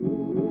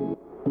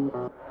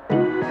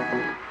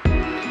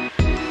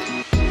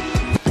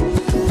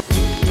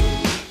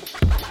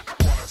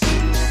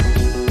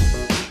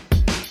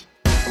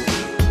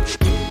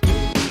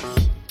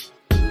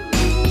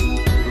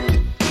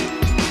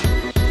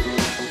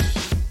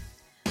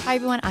Hi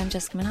everyone, I'm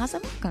Jessica Minhas.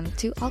 Welcome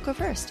to I'll Go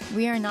First.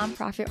 We are a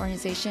nonprofit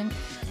organization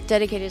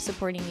dedicated to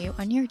supporting you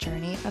on your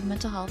journey of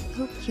mental health,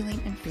 hope,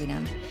 healing, and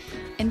freedom.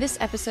 In this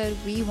episode,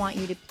 we want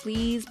you to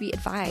please be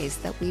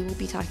advised that we will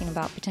be talking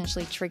about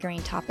potentially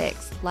triggering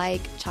topics like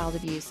child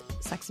abuse,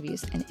 sex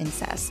abuse, and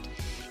incest.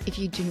 If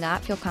you do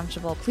not feel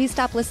comfortable, please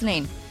stop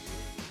listening.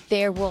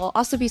 There will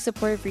also be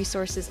supportive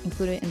resources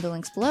included in the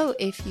links below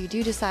if you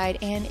do decide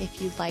and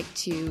if you'd like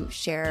to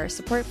share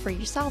support for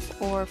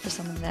yourself or for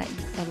someone that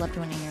a loved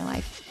one in your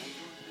life.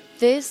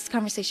 This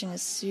conversation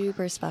is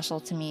super special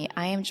to me.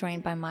 I am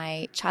joined by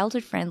my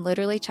childhood friend,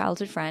 literally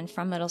childhood friend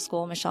from middle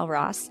school, Michelle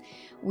Ross.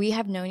 We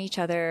have known each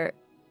other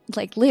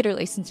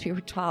literally since we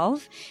were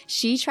 12.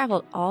 She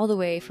traveled all the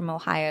way from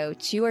Ohio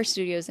to our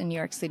studios in New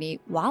York City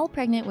while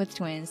pregnant with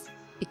twins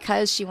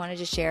because she wanted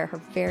to share her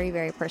very,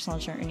 very personal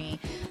journey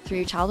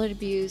through childhood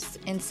abuse,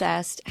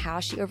 incest, how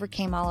she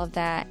overcame all of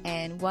that,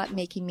 and what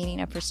making meaning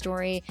of her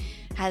story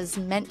has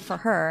meant for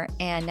her,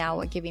 and now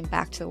what giving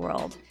back to the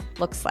world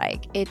looks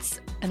like. It's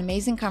an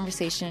amazing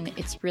conversation.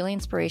 It's really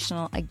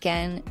inspirational.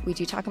 Again, we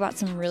do talk about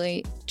some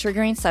really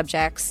triggering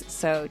subjects,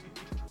 so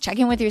check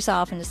in with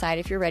yourself and decide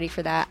if you're ready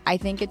for that. I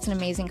think it's an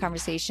amazing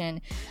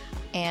conversation,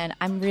 and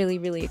I'm really,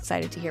 really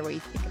excited to hear what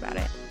you think about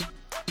it.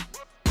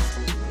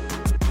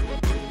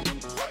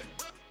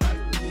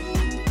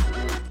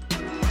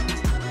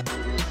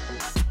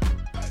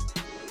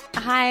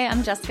 Hi,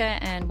 I'm Jessica,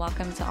 and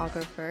welcome to I'll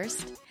Go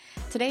First.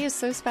 Today is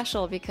so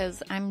special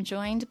because I'm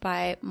joined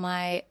by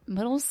my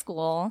middle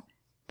school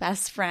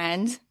best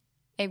friend.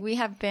 We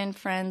have been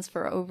friends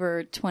for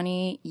over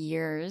 20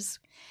 years,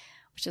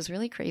 which is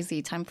really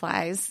crazy. Time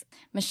flies.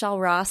 Michelle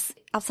Ross,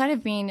 outside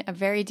of being a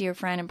very dear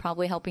friend and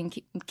probably helping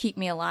keep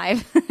me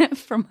alive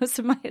for most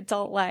of my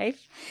adult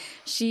life,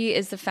 she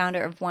is the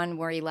founder of One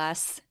Worry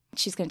Less.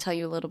 She's going to tell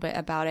you a little bit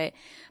about it.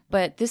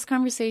 But this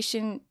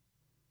conversation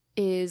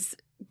is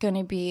going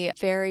to be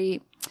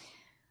very,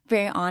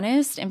 very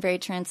honest and very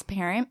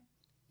transparent.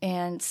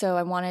 And so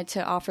I wanted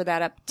to offer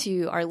that up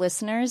to our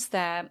listeners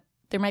that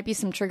there might be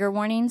some trigger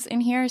warnings in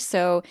here.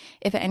 So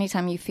if at any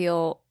time you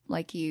feel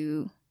like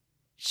you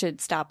should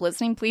stop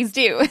listening, please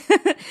do.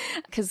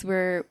 Because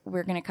we're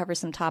going to cover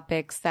some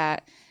topics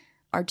that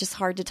are just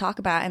hard to talk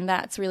about. And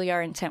that's really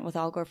our intent with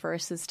I'll Go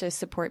First, is to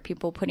support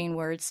people putting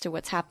words to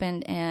what's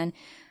happened and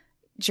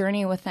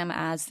journey with them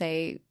as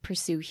they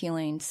pursue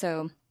healing.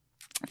 So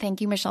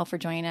thank you, Michelle, for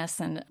joining us,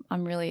 and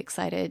I'm really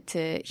excited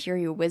to hear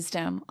your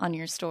wisdom on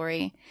your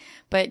story.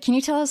 But can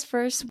you tell us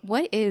first,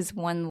 what is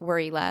One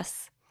Worry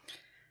Less?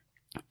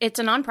 It's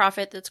a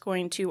nonprofit that's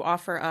going to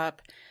offer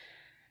up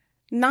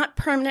not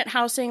permanent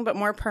housing, but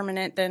more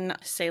permanent than,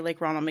 say,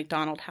 like Ronald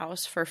McDonald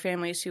House for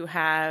families who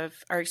are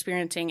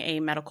experiencing a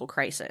medical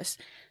crisis.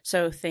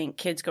 So think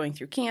kids going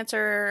through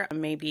cancer,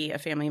 maybe a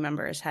family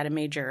member has had a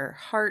major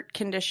heart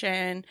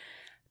condition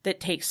that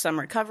takes some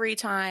recovery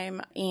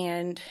time,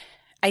 and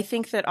I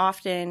think that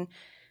often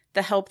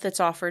the help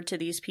that's offered to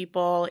these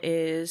people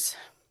is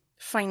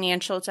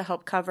financial to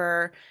help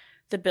cover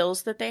the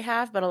bills that they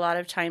have, but a lot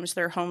of times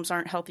their homes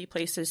aren't healthy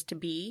places to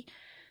be.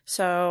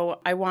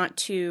 So I want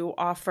to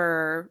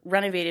offer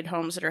renovated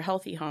homes that are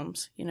healthy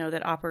homes,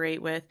 that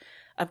operate with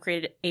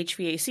upgraded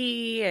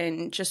HVAC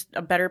and just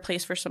a better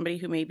place for somebody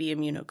who may be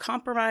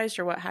immunocompromised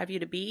or what have you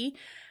to be,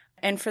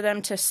 and for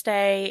them to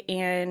stay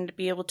and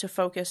be able to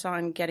focus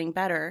on getting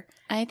better.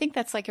 I think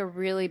that's like a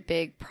really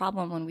big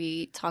problem when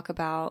we talk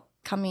about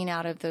coming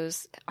out of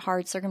those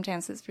hard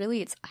circumstances.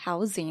 Really, it's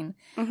housing.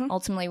 Mm-hmm.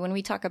 Ultimately, when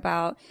we talk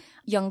about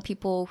young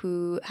people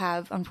who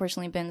have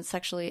unfortunately been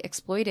sexually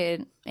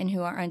exploited and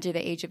who are under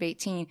the age of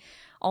 18,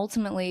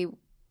 ultimately,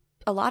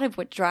 a lot of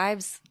what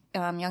drives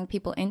young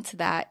people into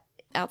that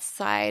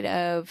outside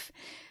of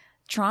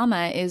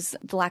trauma is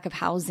the lack of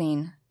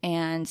housing.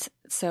 And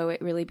so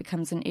it really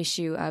becomes an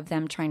issue of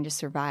them trying to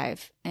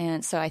survive.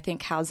 And so I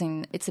think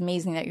housing, it's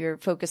amazing that you're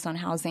focused on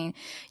housing.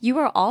 You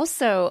are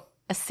also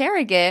a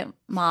surrogate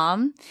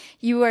mom.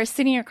 You are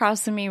sitting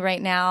across from me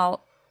right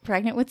now,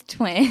 pregnant with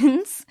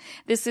twins.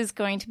 This is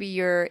going to be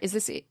is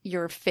this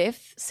your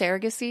fifth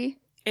surrogacy?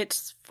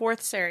 It's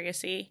fourth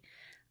surrogacy,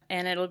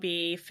 and it'll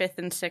be fifth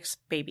and sixth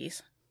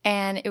babies.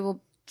 And it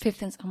will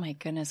oh my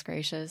goodness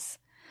gracious.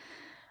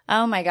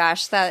 Oh my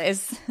gosh, that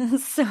is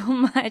so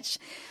much.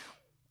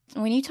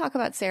 When you talk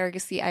about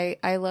surrogacy,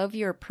 I love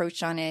your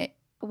approach on it.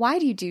 Why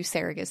do you do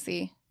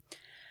surrogacy?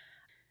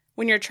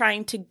 When you're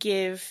trying to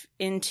give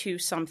into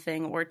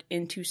something or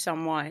into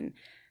someone,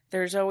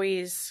 there's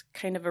always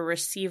kind of a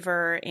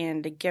receiver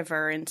and a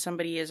giver, and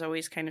somebody is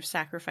always kind of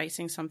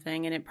sacrificing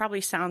something. And it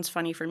probably sounds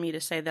funny for me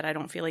to say that I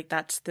don't feel like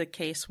that's the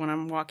case when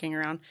I'm walking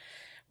around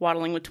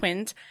waddling with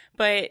twins.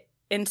 But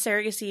in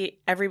surrogacy,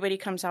 everybody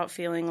comes out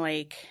feeling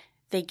like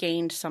they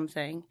gained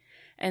something.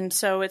 And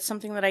so it's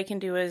something that I can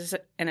do as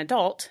an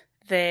adult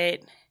that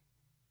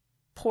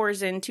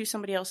pours into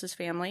somebody else's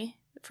family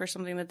for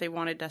something that they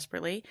wanted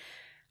desperately,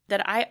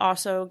 that I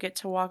also get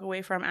to walk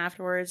away from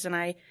afterwards, and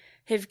I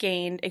have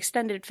gained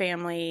extended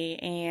family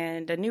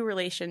and a new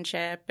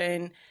relationship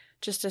and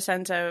just a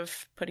sense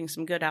of putting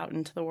some good out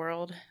into the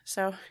world.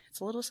 So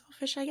it's a little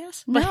selfish, I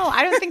guess. No,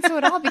 I don't think so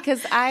at all,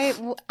 because I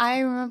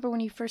remember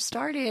when you first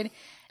started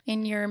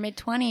in your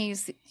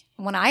mid-20s,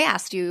 when I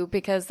asked you,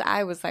 because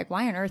I was like,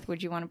 why on earth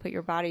would you want to put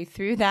your body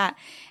through that?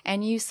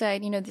 And you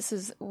said, this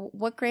is,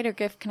 what greater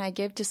gift can I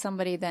give to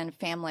somebody than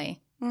family?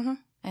 Mm-hmm.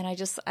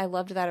 And I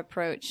loved that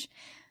approach.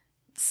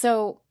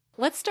 So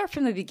let's start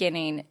from the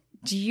beginning.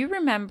 Do you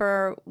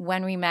remember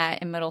when we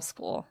met in middle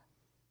school?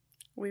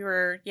 We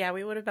would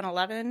have been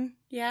 11.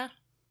 Yeah.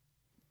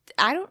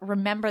 I don't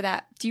remember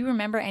that. Do you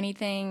remember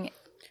anything?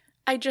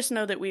 I just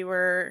know that we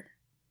were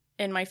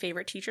in my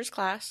favorite teacher's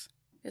class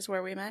is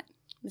where we met,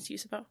 Miss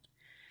Yusubo.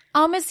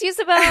 Oh, Miss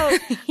Yusubo.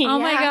 Oh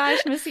my gosh,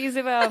 Miss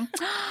Yusubo.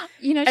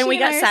 And we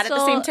got sat at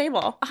the same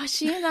table. Oh,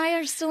 she and I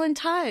are still in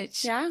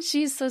touch. Yeah.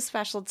 She's so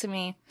special to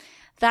me.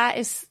 That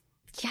is,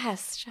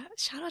 yes,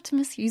 shout out to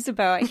Miss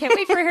Yusubo. I can't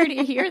wait for her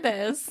to hear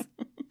this.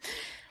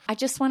 I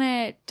just want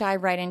to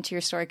dive right into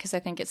your story because I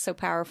think it's so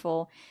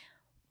powerful.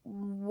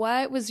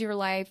 What was your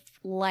life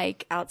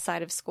like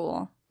outside of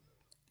school?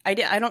 I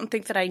don't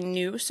think that I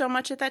knew so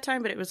much at that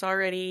time, but it was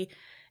already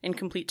in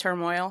complete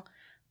turmoil.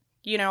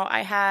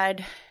 I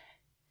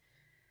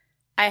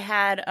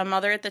had a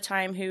mother at the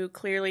time who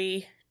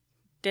clearly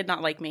did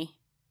not like me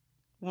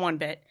one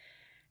bit.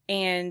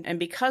 And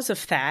because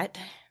of that,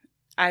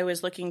 I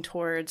was looking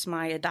towards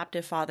my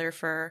adoptive father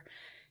for,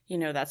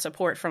 that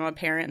support from a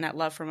parent and that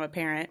love from a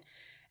parent.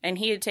 And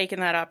he had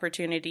taken that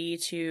opportunity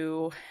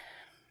to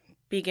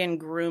begin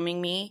grooming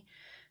me.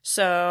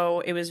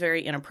 So it was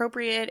very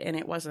inappropriate and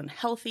it wasn't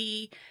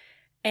healthy.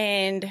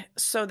 And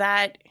so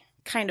that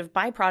kind of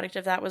byproduct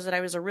of that was that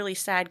I was a really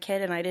sad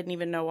kid and I didn't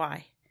even know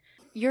why.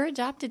 Your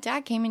adopted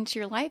dad came into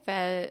your life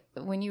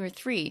when you were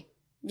 3.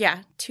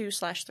 Yeah,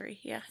 2/3,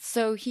 yeah.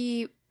 So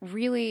he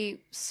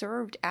really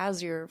served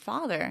as your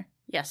father.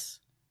 Yes.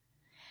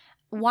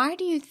 Why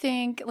do you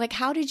think,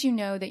 how did you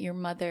know that your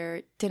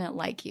mother didn't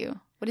like you?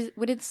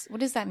 What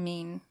does that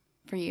mean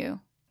for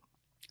you?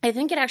 I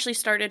think it actually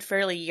started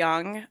fairly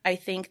young. I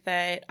think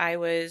that I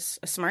was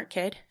a smart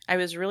kid. I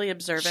was really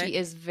observant. She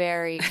is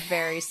very,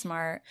 very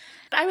smart.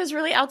 I was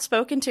really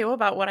outspoken, too,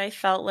 about what I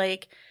felt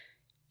like,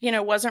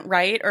 wasn't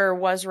right or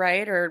was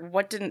right or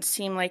what didn't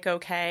seem like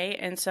okay.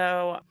 And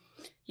so,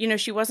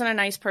 she wasn't a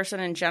nice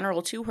person in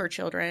general to her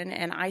children.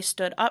 And I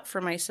stood up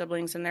for my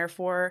siblings and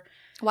therefore...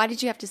 Why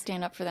did you have to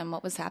stand up for them?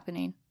 What was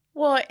happening?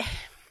 Well,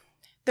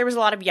 there was a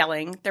lot of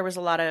yelling. There was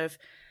a lot of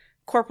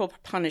corporal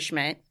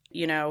punishment,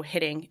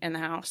 hitting in the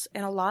house,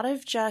 and a lot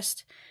of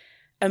just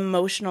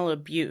emotional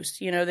abuse.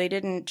 They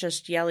didn't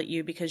just yell at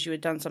you because you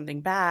had done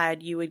something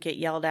bad. You would get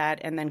yelled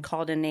at and then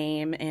called a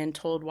name and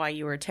told why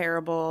you were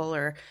terrible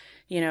or,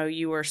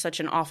 you were such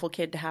an awful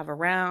kid to have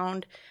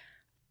around.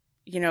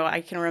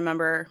 I can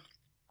remember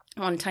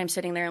one time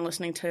sitting there and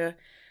listening to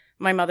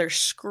my mother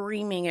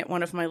screaming at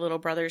one of my little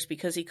brothers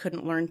because he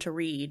couldn't learn to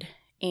read.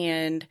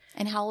 And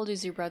how old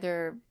is your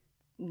brother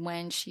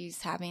when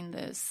she's having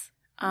this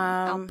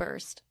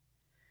outburst?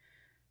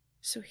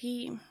 So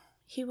he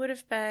would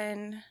have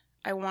been,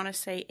 I want to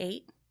say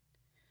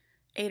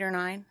 8 or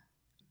 9.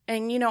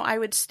 And, I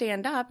would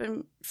stand up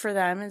for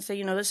them and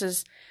say, this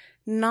is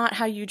not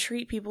how you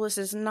treat people. This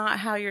is not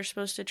how you're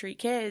supposed to treat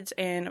kids.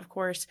 And, of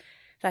course,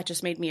 that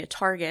just made me a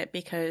target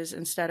because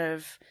instead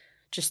of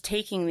just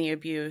taking the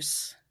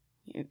abuse,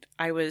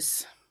 I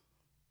was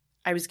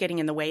getting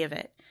in the way of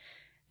it.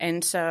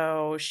 And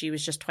so she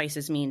was just twice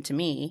as mean to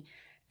me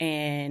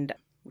and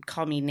would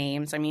call me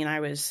names. I mean, I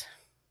was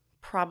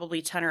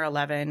probably 10 or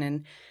 11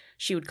 and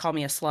she would call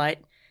me a slut,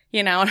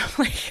 and I'm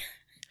like,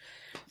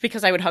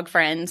 because I would hug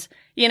friends,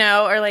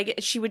 or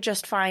she would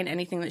just find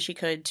anything that she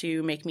could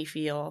to make me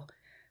feel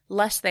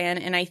less than.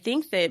 And I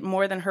think that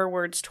more than her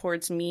words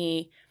towards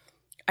me,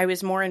 I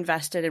was more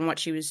invested in what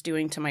she was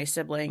doing to my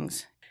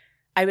siblings.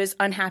 I was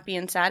unhappy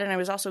and sad, and I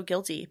was also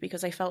guilty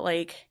because I felt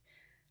like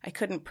I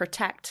couldn't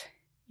protect,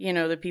 the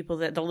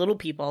little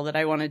people that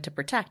I wanted to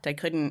protect. I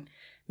couldn't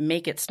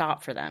make it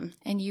stop for them.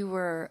 And you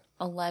were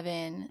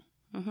 11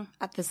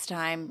 at this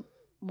time,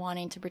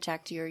 wanting to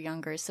protect your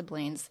younger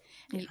siblings.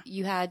 Yeah.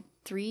 You had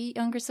 3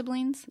 younger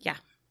siblings? Yeah.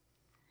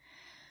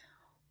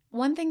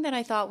 One thing that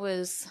I thought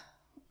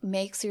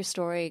makes your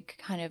story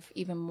kind of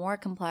even more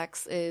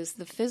complex is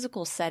the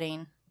physical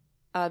setting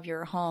of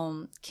your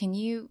home. Can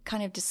you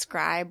kind of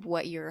describe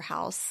what your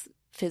house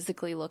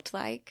physically looked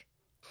like?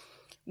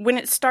 When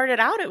it started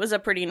out, it was a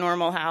pretty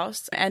normal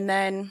house. And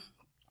then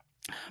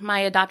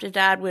my adoptive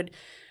dad would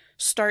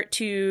start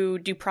to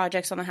do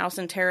projects on the house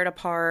and tear it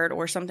apart,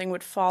 or something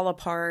would fall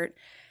apart.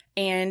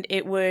 And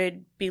it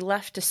would be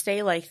left to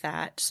stay like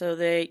that so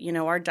that,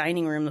 our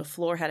dining room, the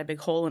floor had a big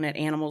hole in it.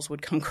 Animals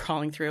would come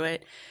crawling through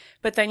it.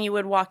 But then you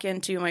would walk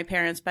into my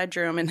parents'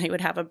 bedroom and they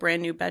would have a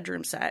brand new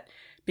bedroom set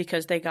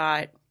because they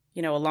got,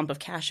 a lump of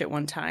cash at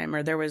one time,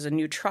 or there was a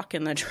new truck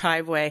in the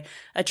driveway,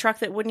 a truck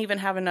that wouldn't even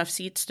have enough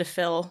seats to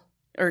fill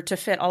or to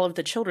fit all of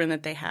the children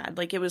that they had.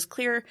 It was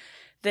clear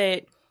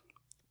that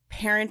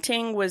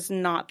parenting was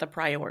not the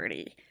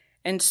priority.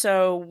 And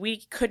so we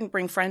couldn't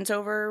bring friends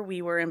over.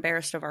 We were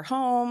embarrassed of our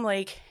home.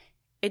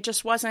 It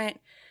just wasn't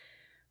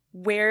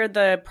where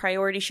the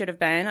priority should have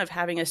been of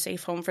having a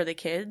safe home for the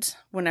kids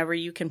whenever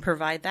you can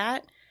provide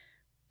that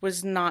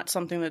was not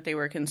something that they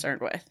were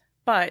concerned with.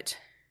 But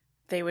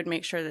they would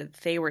make sure that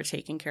they were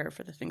taken care of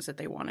for the things that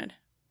they wanted.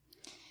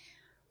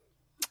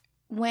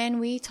 When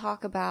we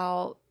talk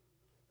about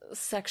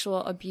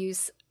sexual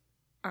abuse,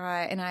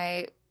 and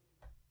I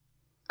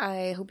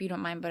hope you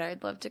don't mind, but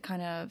I'd love to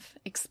kind of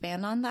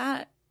expand on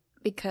that,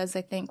 because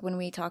I think when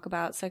we talk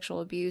about sexual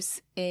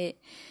abuse, it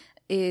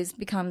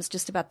becomes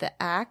just about the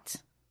act.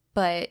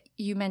 But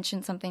you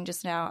mentioned something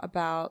just now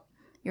about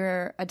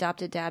your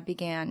adopted dad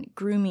began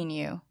grooming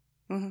you.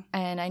 Mm-hmm.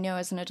 And I know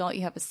as an adult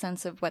you have a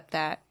sense of what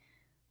that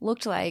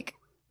looked like.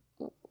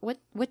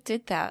 What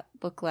did that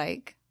look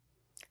like?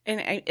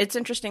 And it's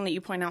interesting that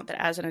you point out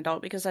that as an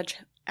adult, because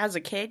as a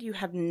kid, you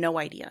have no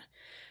idea.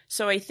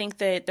 So I think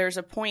that there's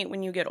a point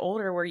when you get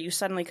older where you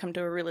suddenly come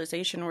to a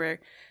realization where,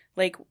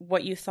 like,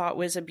 what you thought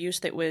was abuse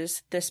that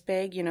was this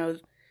big,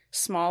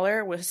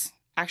 smaller, was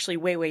actually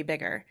way, way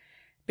bigger,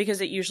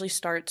 because it usually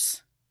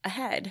starts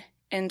ahead.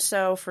 And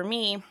so for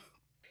me,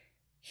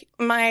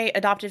 my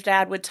adoptive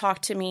dad would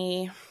talk to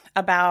me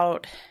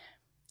about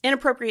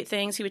inappropriate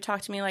things. He would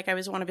talk to me like I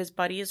was one of his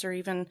buddies, or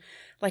even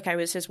like I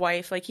was his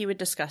wife. Like, he would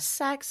discuss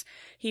sex.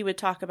 He would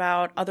talk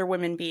about other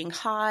women being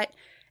hot.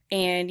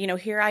 And,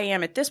 here I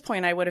am at this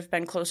point, I would have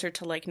been closer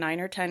to like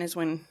 9 or 10 is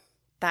when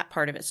that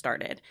part of it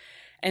started.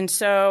 And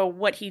so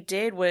what he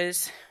did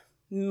was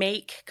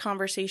make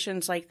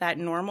conversations like that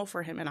normal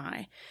for him and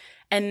I,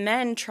 and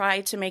then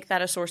try to make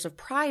that a source of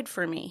pride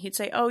for me. He'd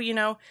say, oh,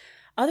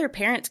 other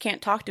parents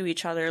can't talk to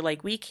each other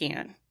like we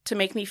can, to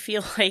make me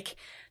feel like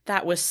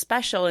that was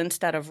special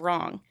instead of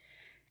wrong.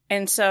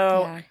 And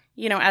so,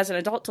 as an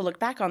adult, to look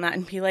back on that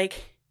and be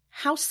like,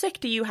 how sick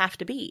do you have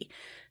to be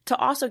to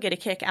also get a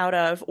kick out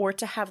of, or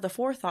to have the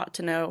forethought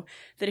to know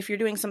that if you're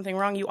doing something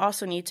wrong, you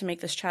also need to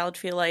make this child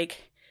feel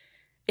like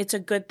it's a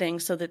good thing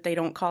so that they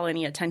don't call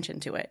any attention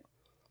to it.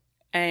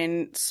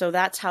 And so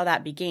that's how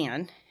that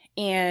began.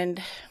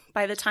 And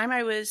by the time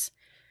I was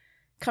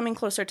coming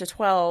closer to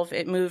 12,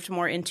 it moved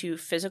more into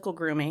physical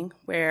grooming,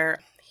 where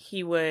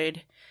he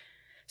would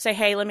say,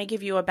 hey, let me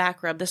give you a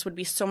back rub. This would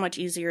be so much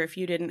easier if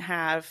you didn't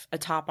have a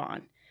top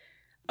on.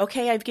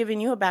 Okay, I've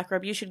given you a back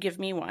rub. You should give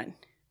me one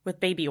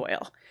with baby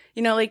oil.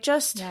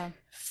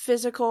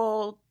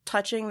 Physical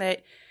touching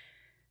that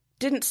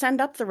didn't send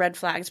up the red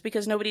flags,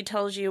 because nobody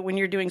tells you when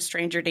you're doing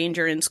stranger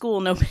danger in school,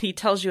 nobody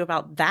tells you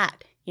about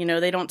that.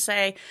 They don't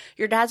say,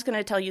 your dad's going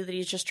to tell you that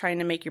he's just trying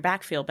to make your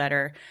back feel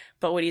better,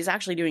 but what he's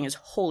actually doing is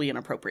wholly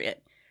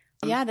inappropriate.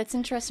 Yeah, that's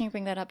interesting you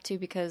bring that up too,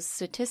 because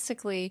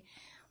statistically,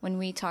 when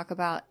we talk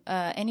about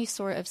any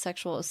sort of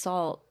sexual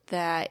assault,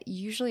 that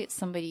usually it's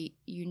somebody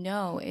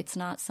it's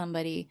not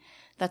somebody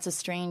that's a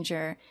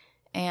stranger.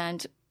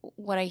 And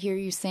what I hear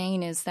you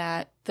saying is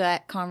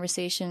that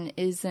conversation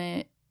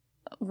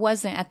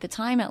wasn't at the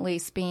time, at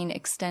least, being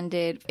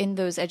extended in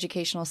those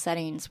educational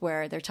settings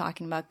where they're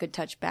talking about good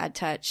touch, bad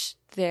touch.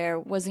 There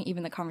wasn't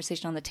even the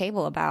conversation on the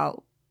table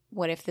about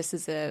what if this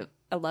is a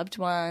loved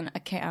one, a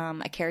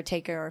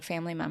caretaker, or a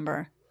family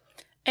member.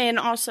 And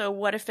also,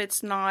 what if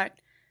it's not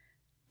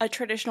a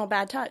traditional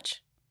bad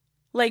touch?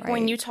 Like, right.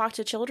 When you talk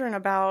to children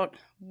about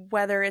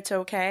whether it's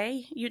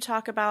okay, you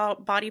talk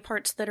about body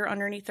parts that are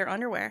underneath their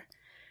underwear.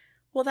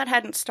 Well, that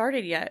hadn't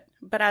started yet,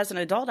 but as an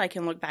adult, I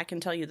can look back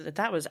and tell you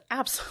that was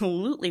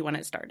absolutely when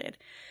it started.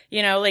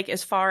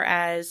 As far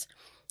as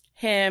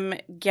him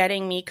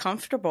getting me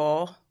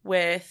comfortable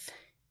with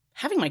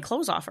having my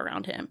clothes off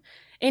around him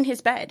in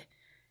his bed,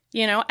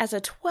 as a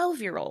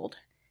 12-year-old,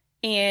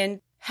 and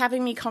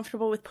having me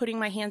comfortable with putting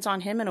my hands on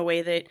him in a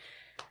way that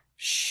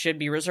should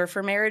be reserved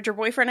for marriage or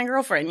boyfriend and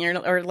girlfriend,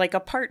 or like a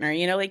partner,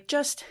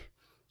 just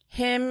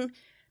him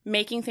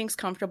making things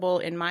comfortable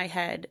in my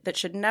head that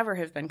should never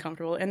have been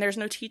comfortable. And there's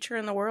no teacher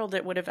in the world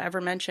that would have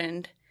ever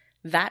mentioned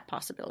that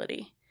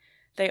possibility.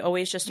 They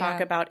always just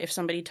talk about if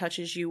somebody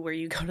touches you where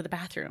you go to the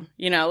bathroom,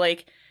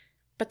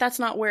 but that's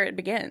not where it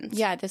begins.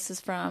 Yeah, this is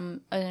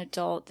from an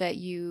adult that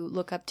you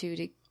look up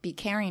to be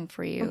caring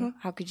for you. Mm-hmm.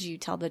 How could you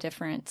tell the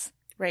difference?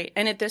 Right.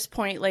 And at this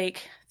point,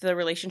 the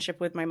relationship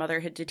with my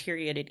mother had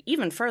deteriorated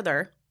even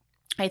further.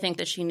 I think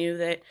that she knew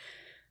that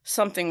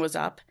something was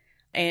up,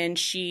 and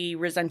she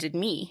resented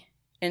me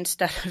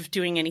instead of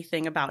doing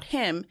anything about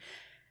him.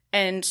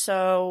 And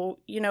so,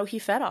 he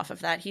fed off of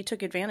that. He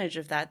took advantage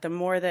of that. The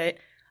more that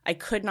I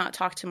could not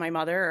talk to my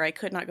mother, or I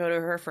could not go to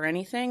her for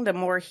anything, the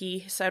more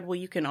he said, well,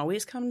 you can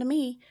always come to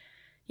me.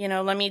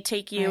 Let me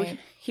take you. Right.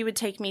 He would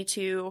take me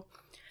to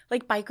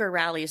biker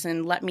rallies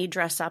and let me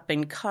dress up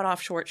in cut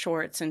off short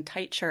shorts and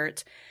tight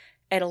shirts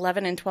at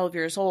 11 and 12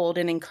 years old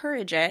and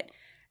encourage it.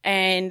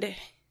 And,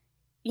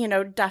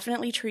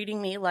 definitely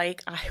treating me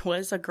like I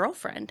was a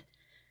girlfriend,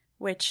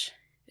 which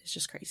is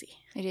just crazy.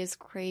 It is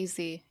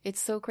crazy.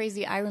 It's so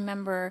crazy. I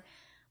remember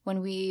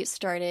when we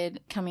started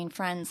becoming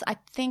friends, I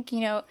think,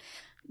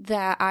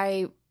 that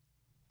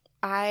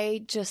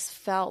I just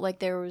felt like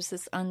there was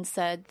this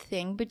unsaid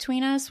thing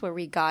between us where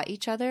we got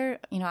each other.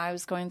 I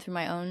was going through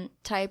my own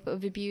type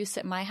of abuse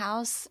at my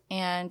house,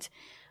 and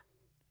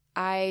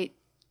I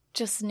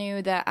just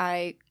knew that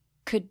I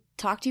could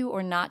talk to you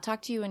or not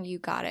talk to you, and you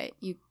got it.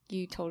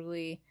 You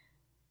totally,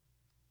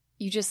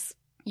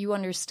 you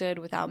understood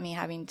without me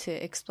having to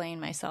explain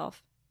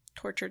myself.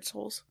 Tortured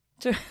souls.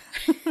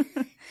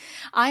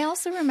 I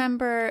also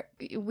remember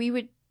we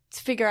would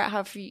figure out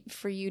how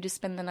for you to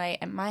spend the night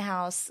at my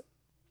house,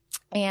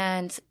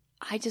 and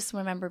I just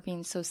remember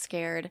being so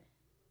scared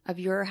of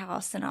your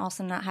house and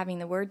also not having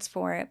the words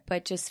for it,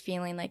 but just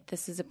feeling like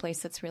this is a place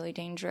that's really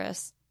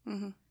dangerous.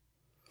 Mm-hmm.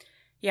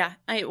 Yeah,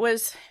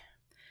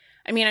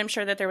 I'm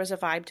sure that there was a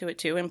vibe to it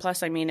too. And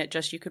plus,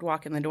 you could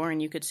walk in the door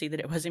and you could see that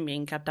it wasn't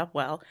being kept up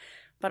well.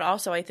 But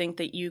also, I think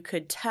that you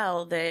could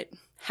tell that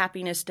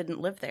happiness didn't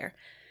live there.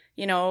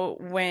 You know,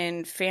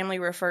 when family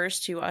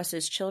refers to us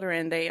as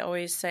children, they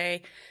always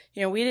say,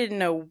 you know, we didn't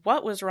know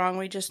what was wrong.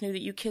 We just knew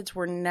that you kids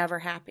were never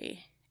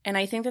happy. And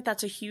I think that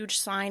that's a huge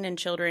sign in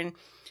children.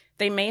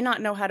 They may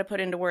not know how to put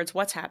into words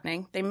what's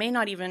happening. They may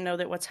not even know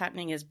that what's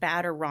happening is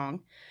bad or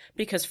wrong.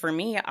 Because for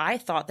me, I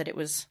thought that it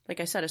was, like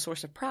I said, a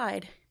source of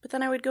pride. But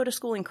then I would go to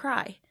school and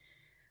cry.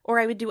 Or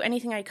I would do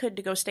anything I could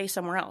to go stay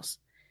somewhere else.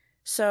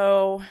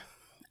 So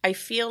I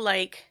feel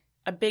like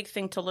a big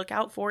thing to look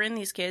out for in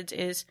these kids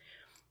is,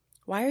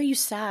 why are you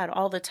sad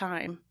all the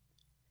time?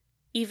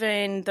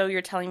 Even though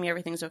you're telling me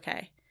everything's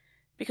okay.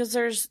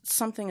 Because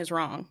something is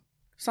wrong.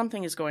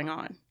 Something is going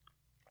on.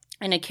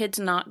 And a kid's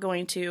not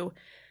going to,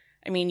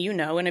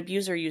 an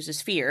abuser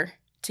uses fear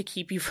to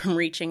keep you from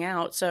reaching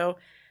out. So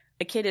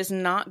a kid is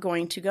not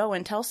going to go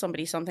and tell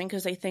somebody something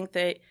because they think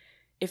that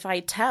if I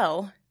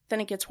tell,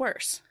 then it gets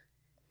worse.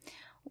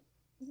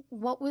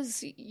 What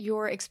was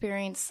your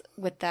experience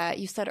with that?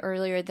 You said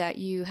earlier that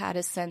you had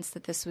a sense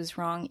that this was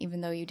wrong,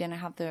 even though you didn't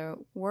have the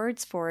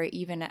words for it,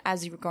 even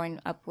as you were growing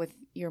up with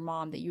your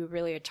mom, that you were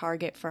really a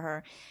target for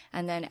her.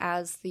 And then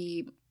as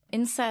the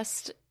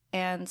incest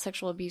and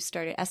sexual abuse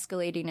started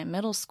escalating in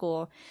middle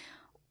school,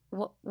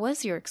 what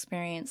was your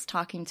experience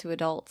talking to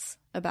adults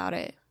about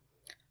it?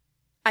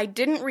 I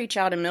didn't reach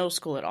out in middle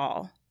school at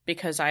all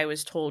because I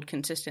was told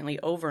consistently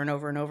over and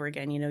over and over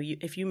again,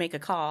 if you make a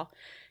call,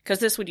 because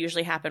this would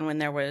usually happen when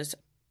there was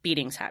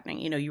beatings happening,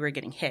 you were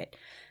getting hit,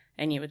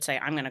 and you would say,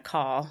 I'm going to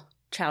call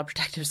Child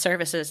Protective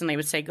Services, and they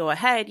would say, go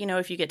ahead,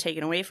 if you get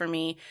taken away from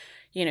me,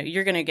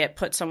 you're going to get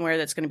put somewhere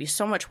that's going to be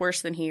so much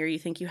worse than here. You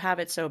think you have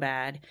it so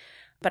bad.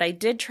 But I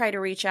did try to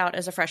reach out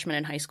as a freshman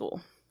in high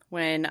school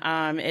when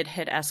it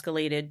had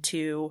escalated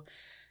to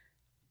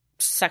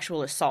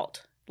sexual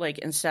assault, like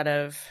instead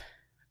of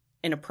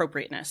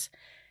inappropriateness.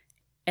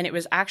 And it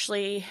was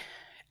actually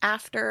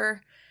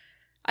after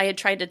I had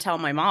tried to tell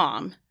my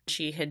mom.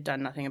 She had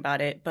done nothing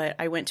about it, but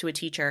I went to a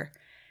teacher,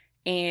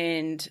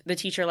 and the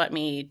teacher let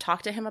me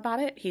talk to him about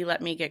it. He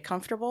let me get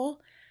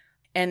comfortable.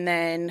 And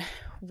then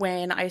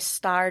when I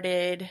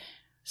started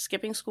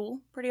skipping school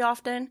pretty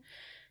often,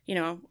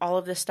 all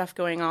of this stuff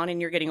going on,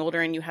 and you're getting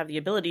older and you have the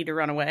ability to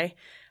run away,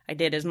 I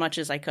did as much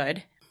as I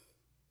could.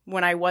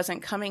 When I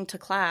wasn't coming to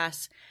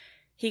class,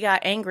 he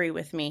got angry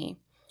with me.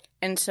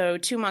 And so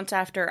 2 months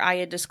after I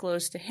had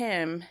disclosed to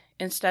him,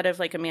 instead of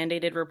like a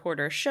mandated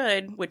reporter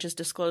should, which is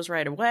disclose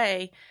right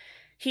away,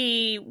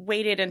 he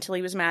waited until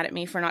he was mad at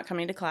me for not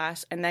coming to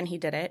class, and then he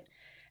did it.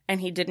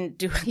 And he didn't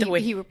do it the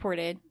way he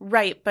reported.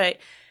 Right, but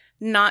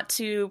not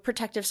to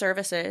Protective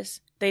Services.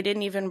 They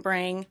didn't even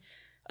bring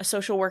a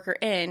social worker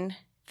in.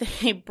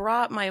 They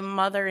brought my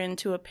mother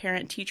into a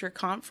parent-teacher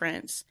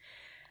conference.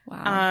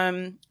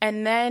 Wow.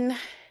 And then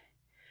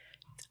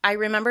I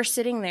remember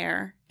sitting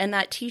there and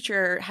that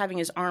teacher having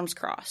his arms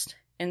crossed.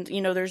 And,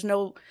 there's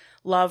no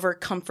love or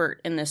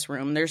comfort in this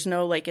room. There's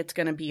no, it's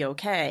going to be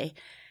okay.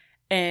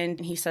 And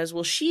he says,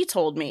 well, she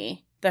told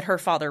me that her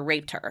father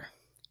raped her.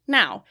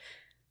 Now,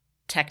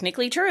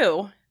 technically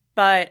true,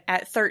 but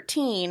at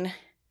 13,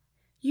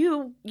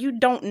 you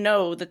don't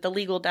know that the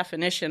legal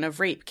definition of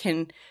rape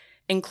can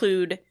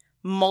include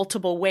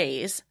multiple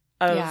ways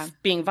of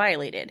being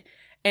violated.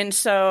 And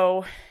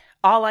so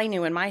all I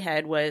knew in my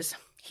head was,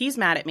 he's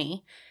mad at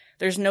me.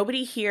 There's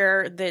nobody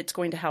here that's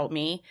going to help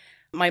me.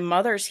 My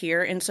mother's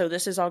here, and so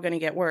this is all going to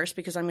get worse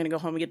because I'm going to go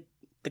home and get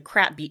the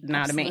crap beaten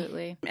out of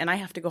me. And I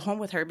have to go home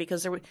with her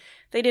because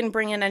they didn't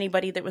bring in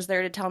anybody that was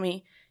there to tell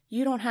me,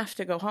 you don't have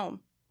to go home.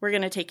 We're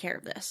going to take care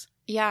of this.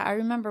 Yeah, I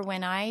remember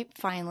when I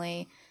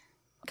finally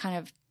kind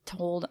of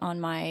told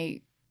on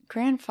my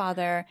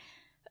grandfather,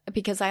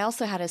 because I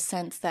also had a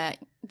sense that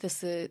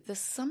this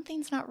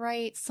something's not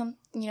right.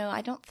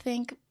 I don't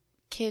think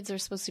kids are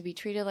supposed to be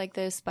treated like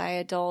this by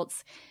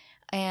adults.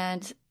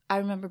 And I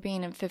remember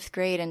being in 5th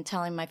grade and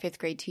telling my 5th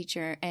grade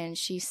teacher, and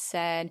she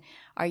said,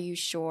 are you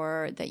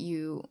sure that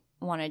you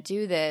want to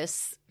do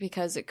this?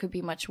 Because it could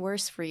be much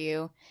worse for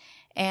you.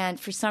 And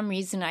for some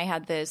reason I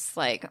had this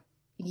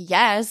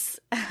yes,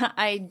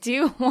 I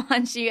do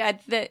want you.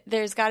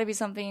 There's got to be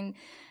something.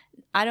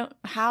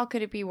 How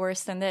could it be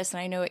worse than this?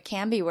 And I know it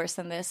can be worse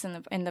than this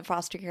in the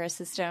foster care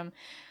system.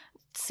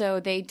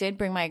 So they did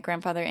bring my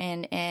grandfather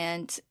in,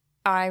 and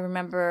I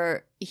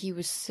remember he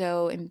was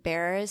so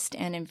embarrassed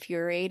and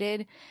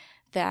infuriated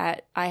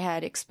that I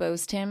had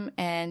exposed him.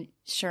 And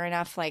sure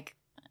enough,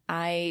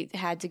 I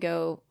had to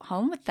go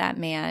home with that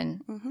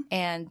man. Mm-hmm.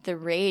 And the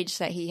rage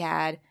that he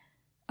had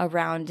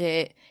around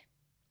it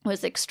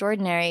was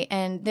extraordinary.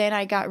 And then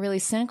I got really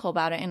cynical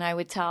about it. And I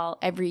would tell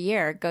every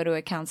year, go to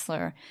a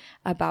counselor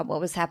about what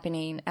was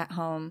happening at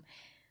home.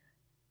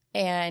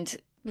 And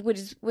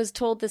was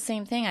told the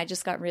same thing. I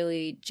just got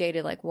really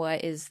jaded. Like,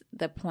 what is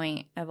the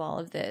point of all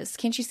of this?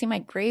 Can't you see my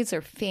grades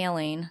are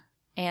failing?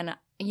 And,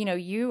 you know,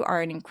 you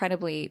are an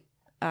incredibly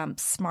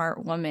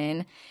smart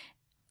woman.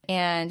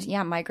 And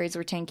yeah, my grades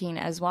were tanking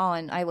as well.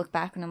 And I look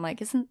back and I'm like,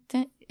 wasn't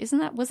that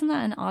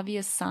an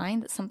obvious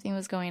sign that something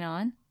was going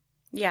on?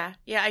 Yeah.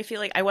 I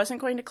feel like I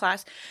wasn't going to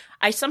class.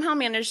 I somehow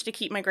managed to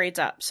keep my grades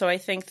up. So I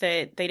think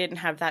that they didn't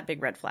have that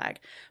big red flag.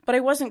 But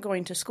I wasn't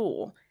going to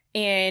school.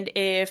 And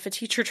if a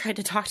teacher tried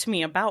to talk to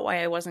me about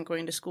why I wasn't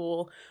going to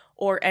school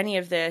or any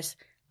of this,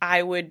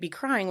 I would be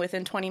crying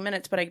within 20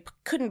 minutes, but I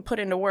couldn't put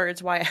into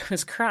words why I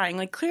was crying.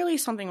 Like, clearly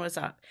something was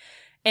up.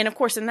 And of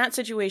course, in that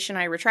situation,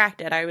 I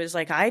retracted. I was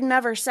like, I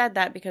never said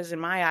that, because in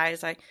my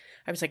eyes, I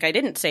was like, I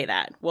didn't say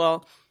that.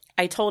 Well,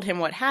 I told him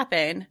what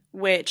happened,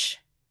 which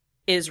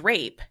is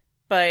rape.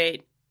 But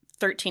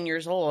 13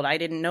 years old, I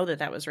didn't know that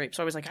that was rape.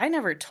 So I was like, I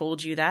never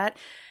told you that.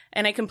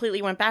 And I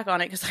completely went back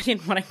on it because I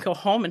didn't want to go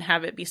home and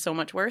have it be so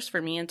much worse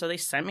for me. And so they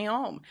sent me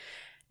home.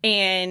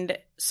 And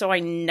so I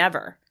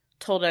never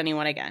told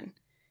anyone again.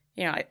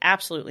 You know,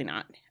 absolutely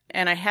not.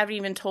 And I haven't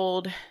even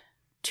told,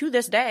 to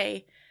this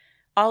day,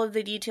 all of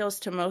the details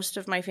to most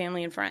of my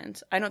family and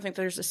friends. I don't think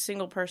there's a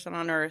single person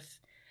on earth,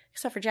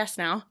 except for Jess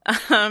now,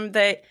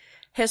 that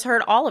has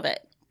heard all of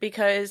it,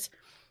 because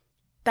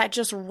that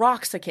just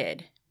rocks a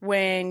kid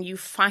when you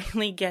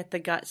finally get the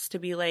guts to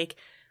be like,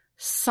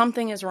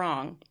 something is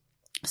wrong.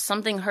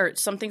 Something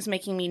hurts. Something's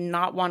making me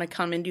not want to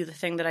come and do the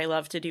thing that I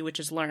love to do, which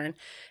is learn,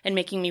 and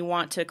making me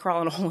want to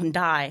crawl in a hole and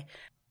die.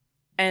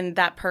 And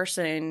that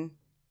person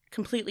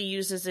completely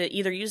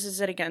either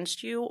uses it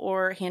against you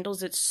or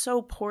handles it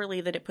so poorly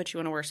that it puts you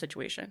in a worse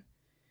situation.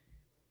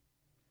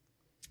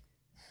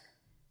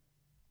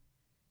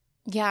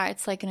 Yeah,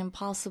 it's like an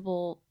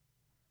impossible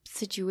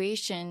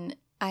situation.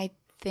 I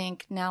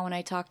think now when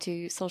I talk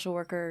to social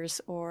workers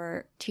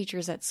or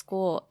teachers at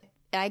school,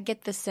 I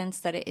get the sense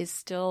that it is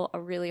still a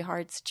really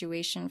hard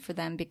situation for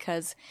them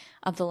because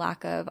of the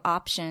lack of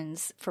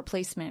options for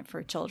placement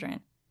for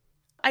children.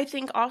 I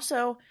think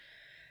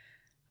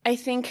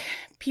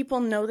people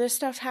know this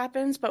stuff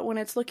happens, but when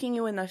it's looking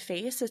you in the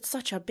face, it's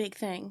such a big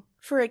thing.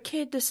 For a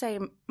kid to say,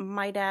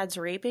 my dad's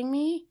raping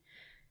me,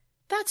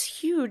 that's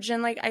huge.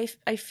 And like,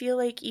 I feel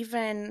like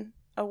even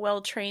a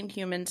well-trained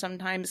human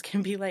sometimes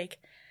can be like,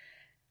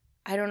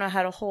 I don't know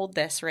how to hold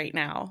this right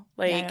now.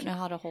 Like, I don't know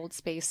how to hold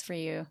space for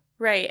you.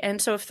 Right.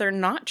 And so if they're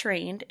not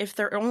trained, if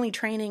their only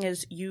training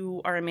is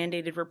you are a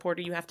mandated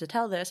reporter, you have to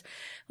tell this,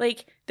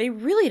 like, they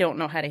really don't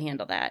know how to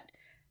handle that.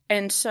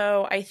 And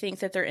so I think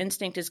that their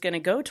instinct is going to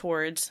go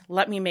towards,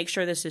 let me make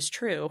sure this is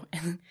true.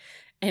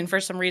 And for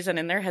some reason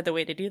in their head, the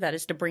way to do that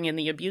is to bring in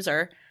the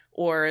abuser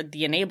or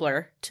the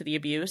enabler to the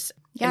abuse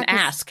and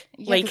ask.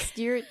 Like,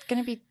 you're going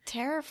to be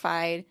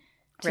terrified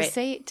to right.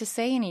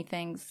 say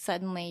anything.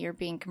 Suddenly you're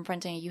being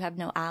confronted and you have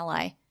no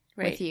ally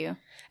right. with you.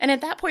 And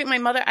at that point,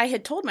 I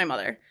had told my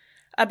mother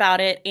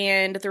about it,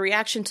 and the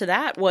reaction to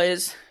that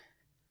was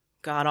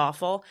god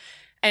awful.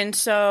 And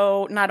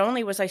so not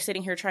only was I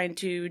sitting here trying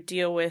to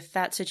deal with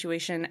that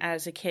situation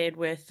as a kid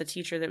with the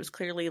teacher that was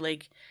clearly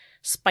like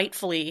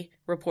spitefully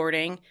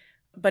reporting,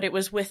 but it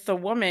was with the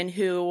woman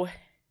who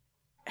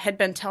had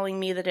been telling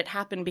me that it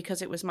happened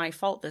because it was my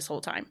fault this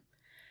whole time.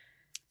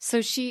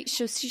 So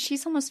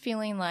she's almost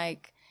feeling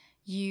like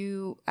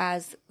you,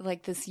 as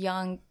like this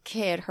young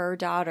kid, her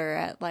daughter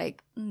at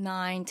like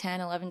 9,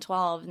 10, 11,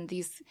 12, and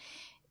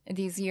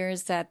these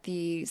years that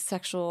the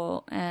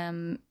sexual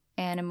and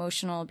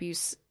emotional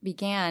abuse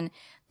began,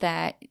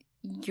 that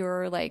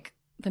you're like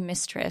the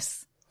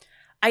mistress.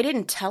 I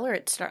didn't tell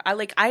her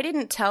I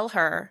didn't tell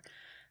her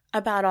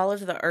about all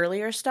of the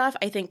earlier stuff.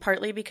 I think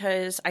partly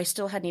because I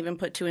still hadn't even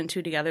put 2 and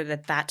 2 together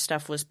that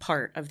stuff was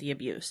part of the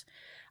abuse.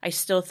 I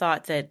still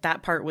thought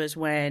that part was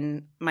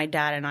when my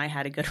dad and I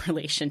had a good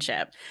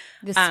relationship.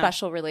 This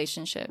special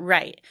relationship.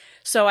 Right.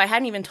 So I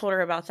hadn't even told her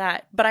about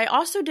that. But I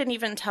also didn't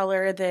even tell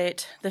her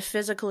that the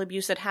physical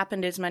abuse had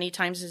happened as many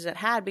times as it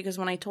had, because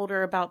when I told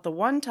her about the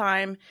one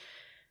time,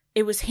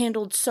 it was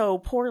handled so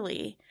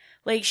poorly.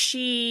 Like,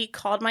 she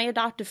called my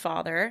adoptive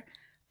father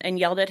and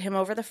yelled at him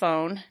over the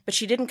phone, but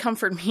she didn't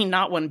comfort me,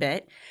 not one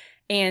bit,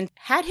 and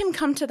had him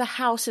come to the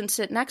house and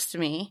sit next to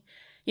me,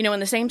 in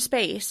the same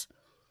space,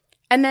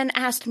 and then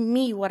asked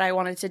me what I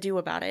wanted to do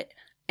about it.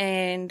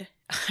 And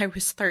I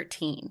was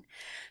 13.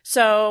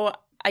 So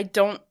I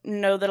don't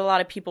know that a lot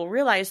of people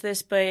realize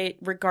this, but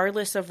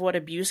regardless of what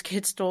abuse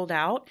kids doled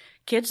out,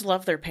 kids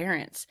love their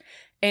parents.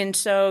 And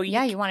so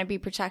you want to be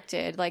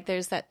protected. Like,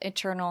 there's that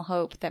eternal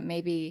hope that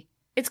maybe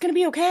it's going to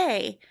be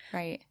okay.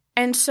 Right.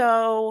 And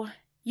so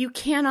you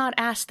cannot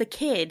ask the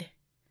kid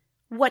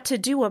what to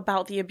do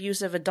about the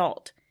abusive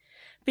adult,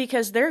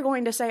 because they're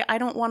going to say, I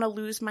don't want to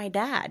lose my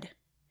dad.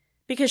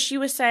 Because she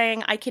was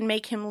saying, I can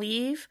make him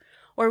leave,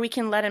 or we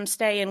can let him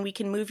stay and we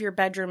can move your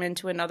bedroom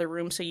into another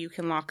room so you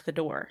can lock the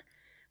door.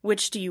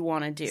 Which do you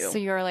want to do? So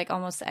you're like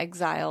almost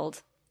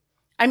exiled.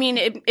 I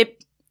mean,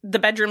 the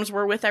bedrooms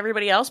were with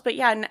everybody else, but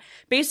yeah,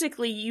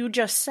 basically you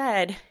just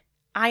said,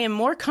 I am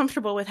more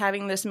comfortable with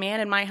having this man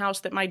in my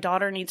house that my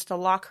daughter needs to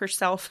lock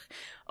herself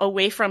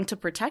away from to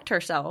protect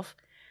herself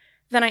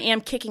than I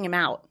am kicking him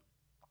out.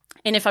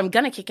 And if I'm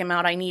going to kick him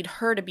out, I need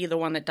her to be the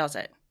one that does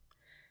it,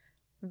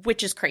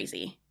 which is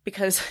crazy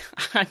because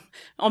I'm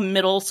a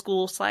middle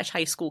school /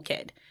 high school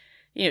kid,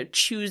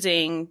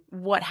 choosing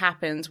what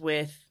happens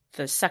with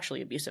the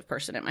sexually abusive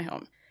person in my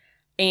home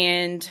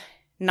and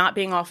not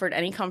being offered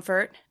any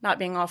comfort, not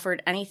being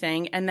offered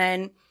anything. And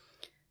then,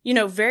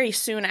 very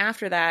soon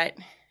after that,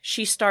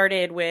 she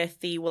started with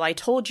well, I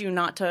told you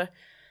not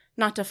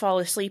to fall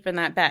asleep in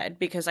that bed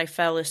because I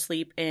fell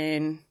asleep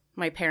in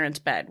my parents'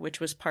 bed, which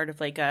was part of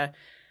like a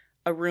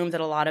room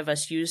that a lot of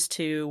us used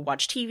to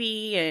watch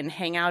TV and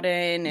hang out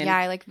in. And, yeah,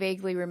 I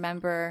vaguely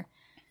remember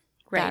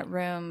that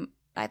room.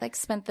 I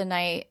spent the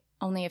night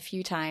only a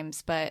few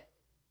times, but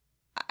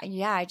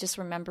yeah, I just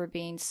remember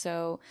being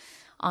so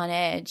on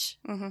edge.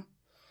 Mm-hmm.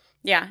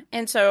 Yeah.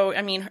 And so,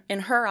 I mean,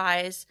 in her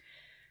eyes,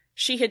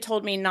 she had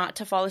told me not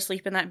to fall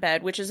asleep in that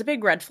bed, which is a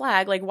big red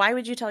flag. Like, why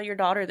would you tell your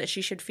daughter that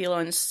she should feel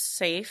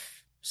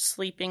unsafe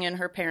sleeping in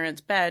her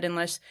parents' bed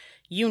unless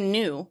you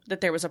knew that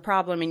there was a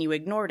problem and you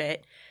ignored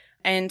it?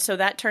 And so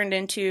that turned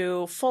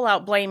into full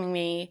out blaming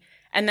me.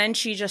 And then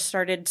she just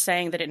started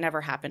saying that it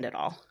never happened at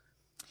all.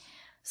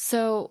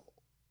 So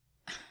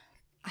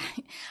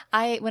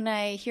when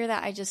I hear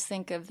that, I just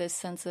think of this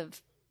sense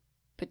of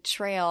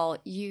betrayal.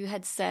 You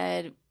had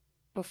said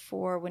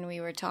before when we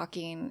were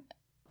talking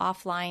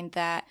offline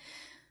that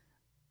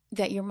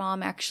your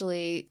mom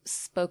actually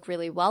spoke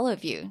really well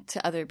of you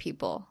to other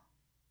people.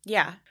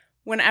 Yeah.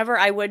 Whenever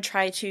I would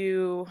try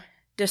to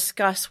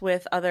discuss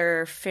with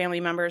other family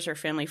members or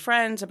family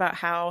friends about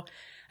how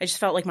I just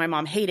felt like my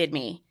mom hated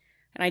me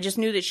and I just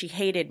knew that she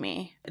hated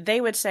me, they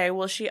would say,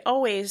 well, she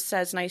always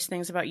says nice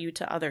things about you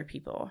to other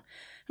people.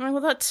 I'm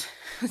like, well,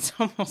 that's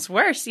almost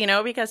worse,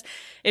 because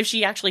if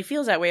she actually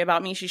feels that way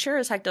about me, she sure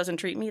as heck doesn't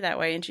treat me that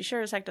way, and she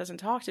sure as heck doesn't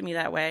talk to me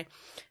that way.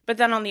 But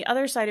then on the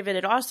other side of it,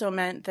 it also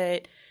meant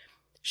that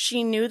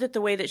she knew that the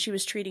way that she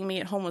was treating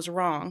me at home was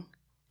wrong.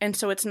 And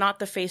so it's not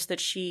the face that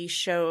she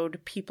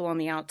showed people on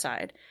the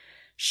outside.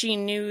 She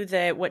knew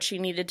that what she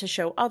needed to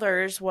show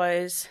others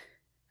was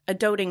a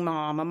doting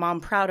mom, a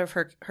mom proud of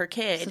her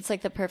kid. So it's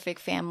like the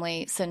perfect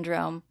family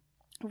syndrome.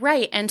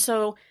 Right. And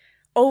so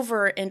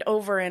over and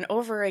over and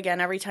over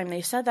again, every time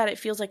they said that, it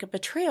feels like a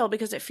betrayal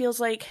because it feels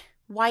like,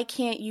 why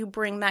can't you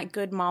bring that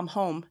good mom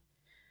home?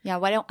 Yeah,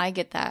 why don't I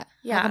get that?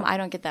 Yeah. How come I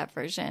don't get that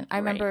version? I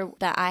remember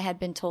that I had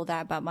been told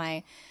that about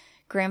my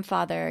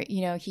grandfather.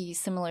 He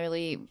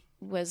similarly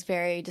was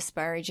very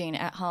disparaging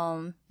at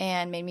home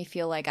and made me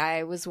feel like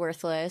I was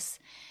worthless.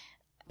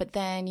 But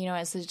then,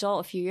 as an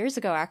adult, a few years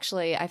ago,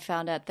 actually, I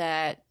found out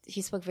that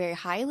he spoke very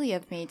highly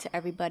of me to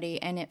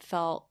everybody, and it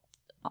felt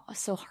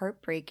so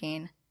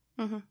heartbreaking.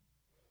 Mm-hmm.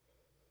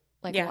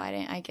 Why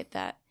didn't I get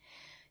that?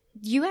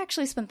 You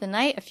actually spent the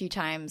night a few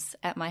times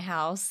at my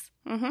house.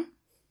 Mm-hmm.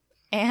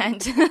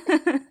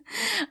 And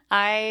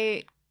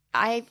I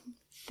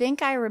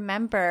think I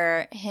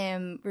remember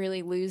him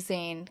really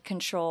losing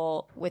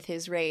control with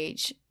his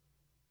rage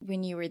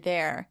when you were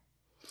there.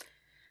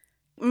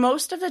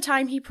 Most of the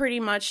time, he pretty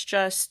much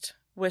just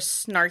was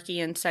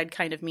snarky and said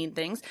kind of mean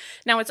things.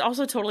 Now, it's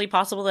also totally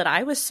possible that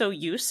I was so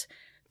used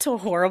to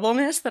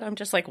horribleness that I'm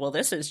just like, well,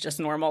 this is just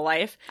normal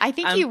life. I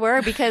think you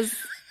were, because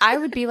I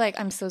would be like,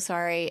 I'm so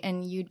sorry.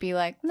 And you'd be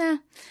like, nah.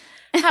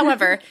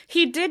 However,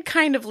 he did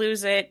kind of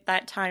lose it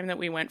that time that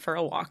we went for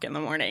a walk in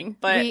the morning.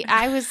 But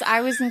I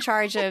was in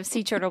charge of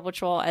Sea Turtle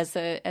Patrol as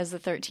a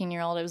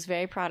 13-year-old. I was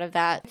very proud of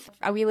that.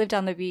 We lived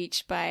on the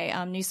beach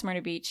by New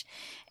Smyrna Beach,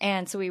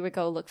 and so we would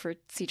go look for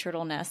sea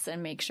turtle nests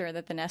and make sure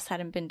that the nests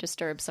hadn't been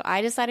disturbed. So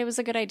I decided it was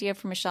a good idea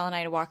for Michelle and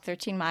I to walk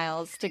 13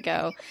 miles to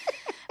go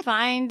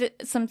find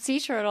some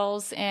sea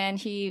turtles, and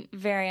he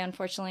very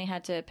unfortunately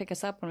had to pick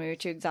us up when we were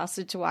too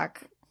exhausted to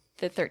walk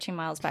the 13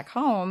 miles back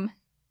home.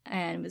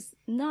 And was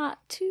not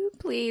too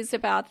pleased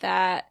about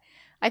that.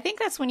 I think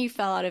that's when you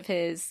fell out of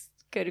his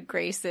good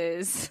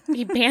graces.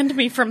 He banned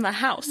me from the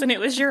house, and it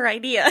was your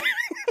idea.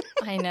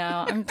 I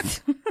know.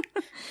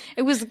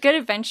 It was a good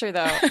adventure,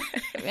 though.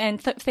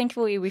 And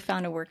thankfully, we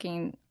found a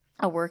working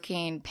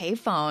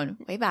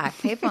payphone. Way back,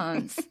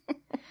 payphones.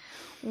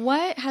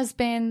 What has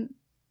been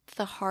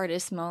the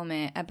hardest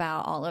moment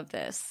about all of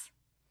this?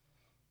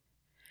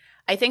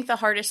 I think the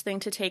hardest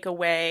thing to take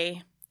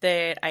away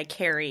that I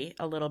carry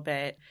a little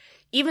bit,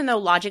 even though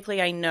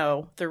logically I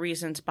know the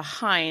reasons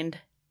behind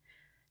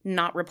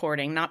not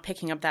reporting, not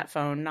picking up that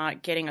phone,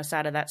 not getting us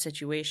out of that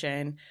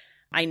situation,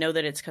 I know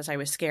that it's because I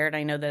was scared.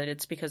 I know that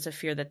it's because of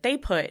fear that they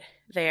put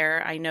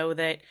there. I know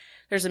that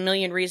there's a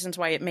million reasons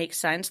why it makes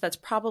sense. That's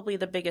probably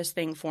the biggest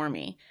thing for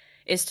me,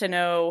 is to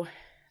know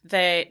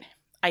that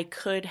I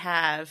could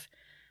have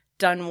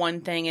done one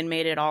thing and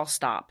made it all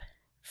stop.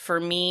 For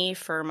me,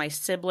 for my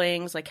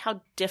siblings, like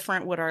how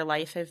different would our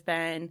life have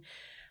been?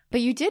 But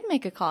you did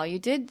make a call. You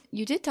did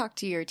talk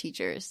to your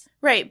teachers.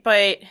 Right,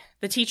 but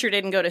the teacher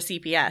didn't go to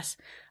CPS.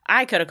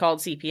 I could have called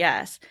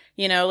CPS.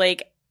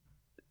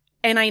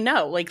 And I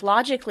know, like,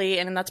 logically,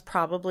 and that's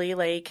probably,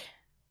 like,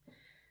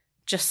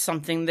 just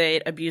something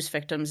that abuse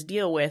victims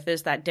deal with,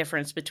 is that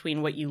difference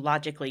between what you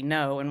logically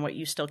know and what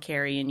you still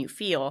carry and you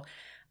feel.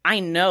 I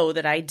know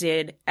that I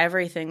did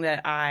everything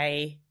that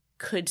I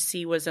could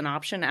see was an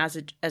option as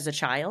a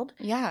child.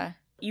 Yeah.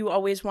 You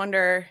always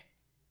wonder,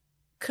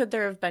 could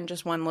there have been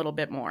just one little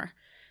bit more?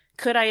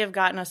 Could I have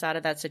gotten us out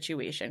of that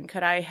situation?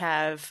 Could I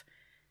have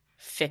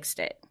fixed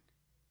it?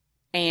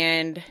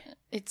 And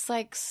it's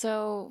like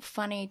so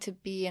funny to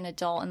be an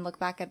adult and look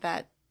back at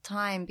that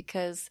time,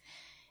 because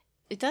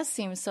it does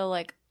seem so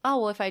like, oh,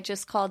 well, if I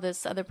just called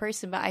this other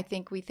person. But I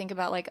think we think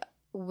about like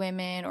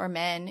women or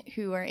men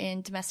who are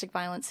in domestic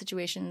violence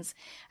situations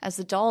as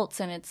adults,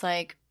 and it's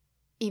like,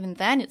 even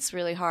then it's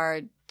really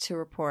hard to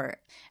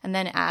report. And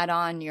then add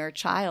on your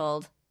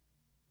child.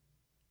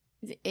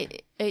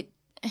 It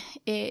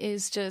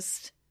is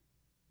just,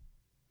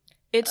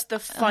 it's the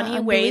funny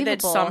way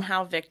that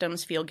somehow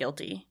victims feel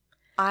guilty.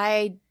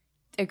 I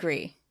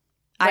agree.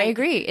 Right. I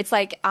agree. It's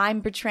like I'm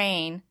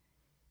betraying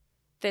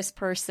this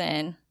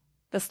person,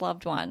 this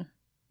loved one.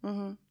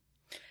 Mm-hmm.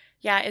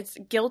 Yeah,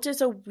 guilt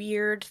is a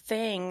weird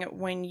thing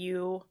when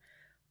you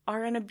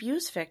are an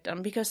abuse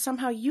victim, because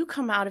somehow you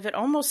come out of it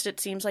almost, it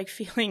seems like,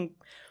 feeling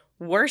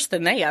worse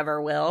than they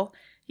ever will,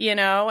 you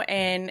know?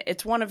 And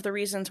it's one of the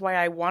reasons why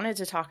I wanted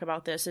to talk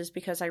about this, is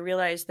because I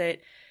realized that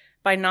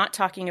by not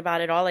talking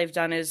about it, all I've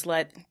done is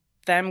let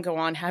them go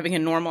on having a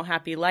normal,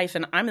 happy life.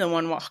 And I'm the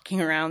one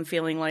walking around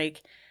feeling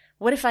like,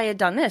 what if I had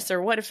done this?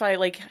 Or what if I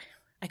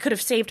could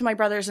have saved my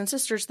brothers and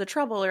sisters the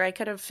trouble, or I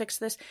could have fixed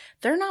this.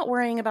 They're not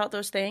worrying about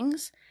those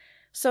things.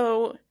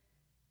 So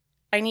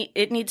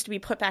it needs to be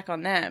put back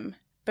on them.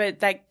 But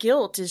that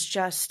guilt is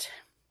just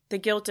the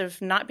guilt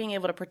of not being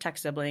able to protect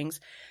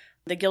siblings,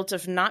 the guilt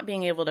of not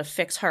being able to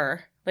fix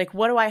her. Like,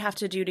 what do I have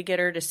to do to get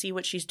her to see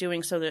what she's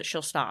doing so that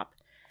she'll stop?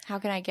 How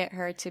can I get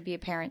her to be a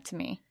parent to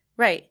me?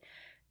 Right.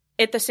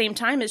 At the same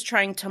time as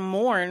trying to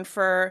mourn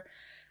for,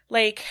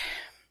 like,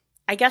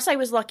 I guess I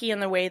was lucky in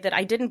the way that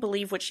I didn't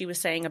believe what she was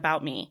saying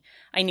about me.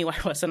 I knew I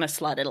wasn't a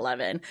slut at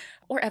 11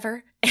 or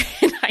ever.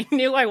 And I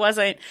knew I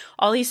wasn't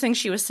all these things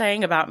she was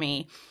saying about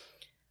me.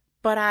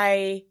 But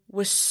I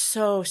was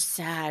so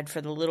sad for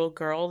the little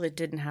girl that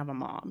didn't have a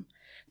mom,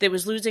 that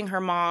was losing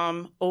her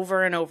mom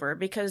over and over,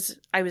 because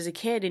I was a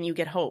kid and you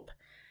get hope.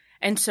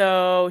 And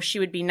so she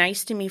would be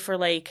nice to me for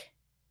like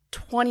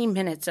 20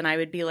 minutes and I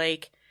would be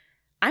like,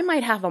 I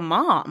might have a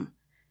mom.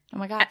 Oh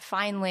my God,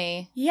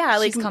 finally. Yeah,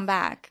 like, she's come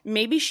back.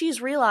 Maybe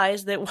she's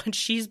realized that what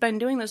she's been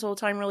doing this whole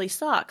time really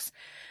sucks.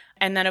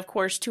 And then, of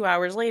course, 2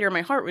 hours later, my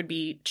heart would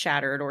be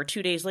shattered, or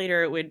 2 days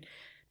later, it would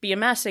be a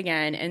mess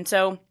again. And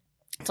so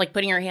it's like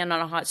putting your hand on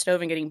a hot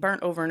stove and getting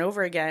burnt over and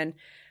over again.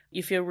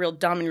 You feel real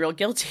dumb and real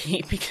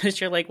guilty because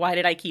you're like, why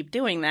did I keep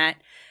doing that?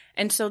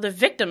 And so the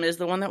victim is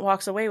the one that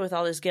walks away with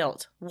all this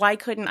guilt. Why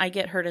couldn't I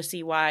get her to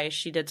see why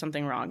she did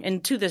something wrong?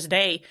 And to this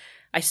day,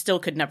 I still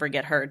could never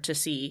get her to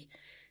see,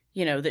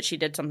 you know, that she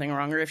did something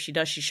wrong. Or if she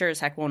does, she sure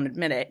as heck won't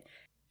admit it.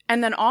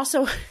 And then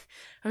also,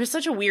 I was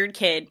such a weird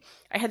kid.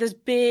 I had this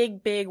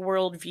big, big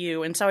world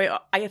view. And so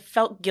I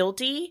felt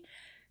guilty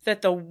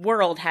that the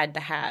world had to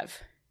have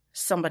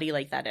somebody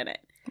like that in it.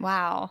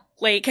 Wow.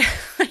 Like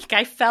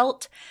I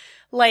felt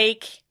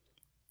like...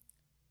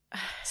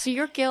 So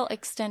your guilt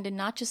extended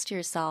not just to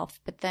yourself,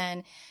 but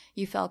then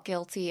you felt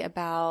guilty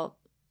about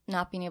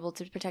not being able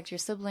to protect your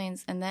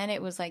siblings. And then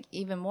it was like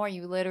even more,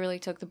 you literally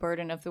took the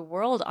burden of the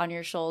world on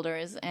your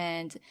shoulders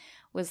and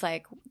was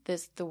like,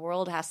 the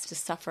world has to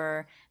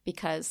suffer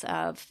because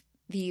of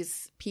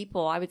these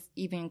people. I would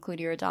even include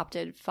your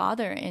adopted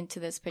father into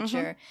this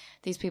picture,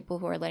 these people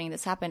who are letting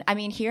this happen. I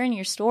mean, here in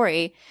your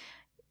story,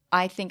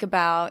 I think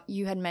about,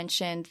 you had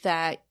mentioned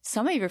that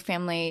some of your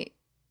family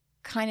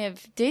kind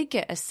of did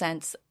get a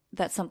sense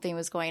that something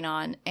was going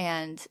on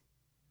and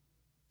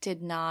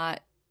did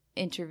not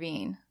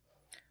intervene.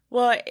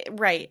 Well,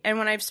 right. And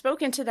when I've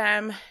spoken to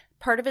them,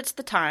 part of it's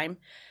the time.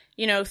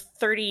 You know,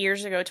 30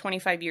 years ago,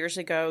 25 years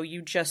ago,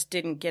 you just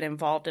didn't get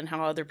involved in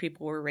how other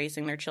people were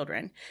raising their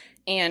children.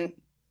 And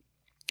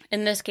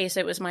in this case,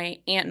 it was my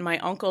aunt and my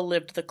uncle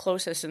lived the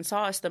closest and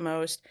saw us the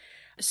most.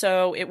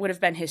 So it would have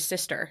been his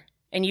sister.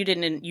 And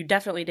you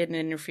definitely didn't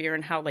interfere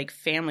in how, like,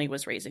 family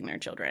was raising their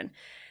children.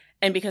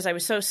 And because I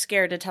was so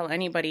scared to tell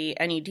anybody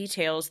any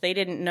details, they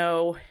didn't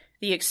know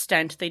the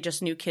extent. They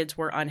just knew kids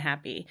were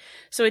unhappy.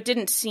 So it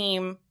didn't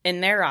seem,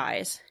 in their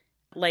eyes,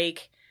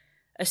 like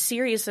a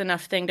serious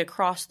enough thing to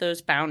cross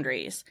those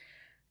boundaries.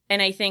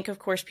 And I think, of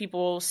course,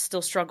 people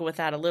still struggle with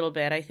that a little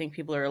bit. I think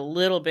people are a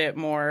little bit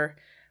more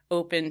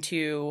open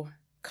to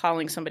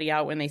calling somebody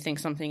out when they think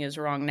something is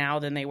wrong now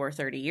than they were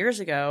 30 years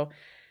ago.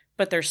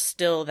 But there's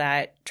still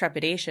that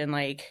trepidation,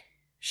 like,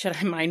 should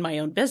I mind my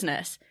own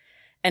business?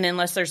 And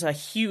unless there's a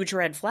huge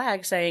red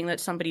flag saying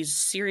that somebody's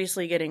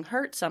seriously getting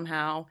hurt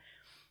somehow,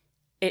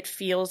 it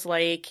feels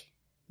like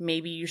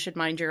maybe you should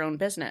mind your own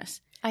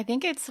business. I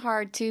think it's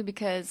hard, too,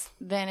 because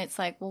then it's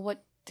like, well,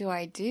 what do?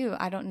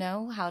 I don't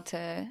know how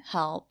to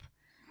help.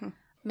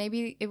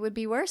 Maybe it would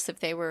be worse if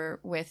they were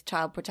with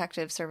Child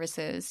Protective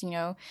Services. You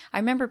know, I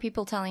remember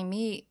people telling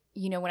me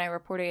when I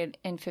reported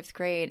in 5th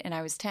grade and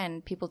I was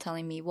 10, people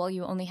telling me, well,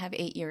 you only have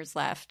 8 years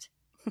left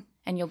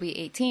and you'll be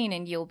 18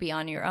 and you'll be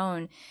on your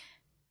own.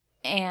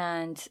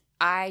 And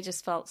I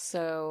just felt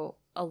so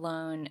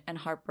alone and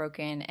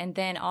heartbroken. And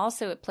then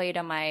also it played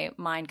on my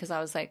mind because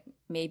I was like,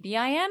 maybe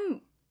I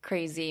am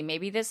crazy.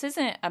 Maybe this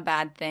isn't a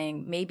bad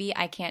thing. Maybe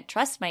I can't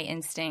trust my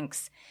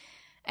instincts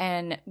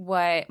and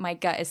what my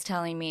gut is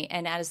telling me.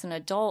 And as an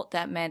adult,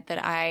 that meant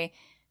that I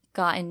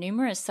got in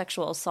numerous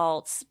sexual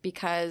assaults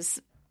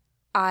because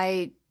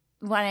when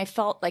I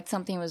felt like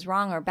something was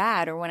wrong or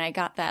bad, or when I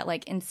got that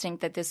like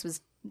instinct that this was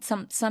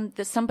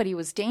that somebody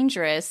was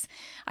dangerous,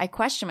 I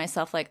questioned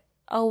myself like,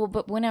 oh,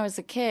 but when I was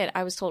a kid,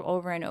 I was told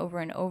over and over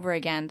and over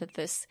again that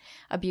this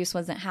abuse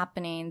wasn't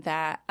happening,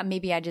 that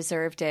maybe I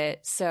deserved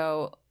it.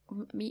 So,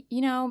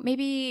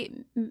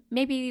 maybe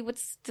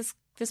what's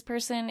this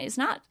person is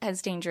not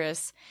as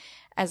dangerous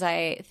as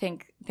I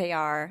think they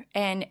are.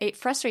 And it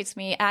frustrates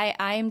me. I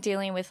am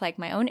dealing with like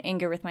my own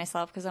anger with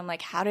myself because I'm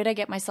like, how did I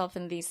get myself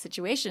in these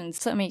situations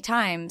so many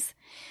times?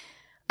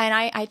 And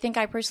I think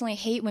I personally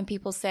hate when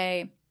people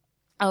say,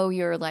 oh,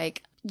 you're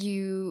like,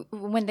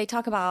 when they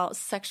talk about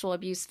sexual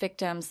abuse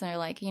victims, they're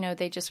like,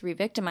 they just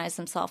re-victimize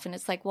themselves. And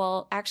it's like,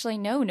 well, actually,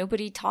 no,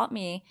 nobody taught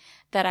me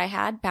that I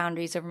had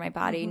boundaries over my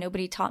body. Mm-hmm.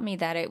 Nobody taught me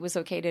that it was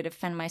okay to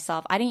defend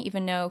myself. I didn't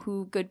even know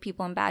who good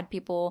people and bad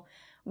people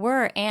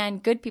were.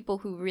 And good people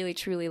who really,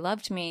 truly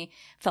loved me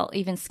felt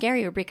even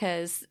scarier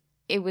because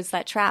it was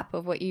that trap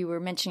of what you were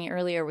mentioning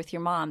earlier with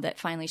your mom, that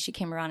finally she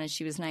came around and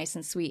she was nice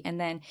and sweet. And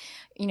then,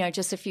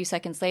 just a few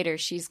seconds later,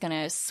 she's going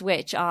to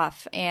switch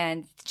off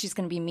and she's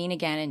going to be mean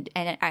again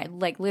and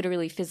like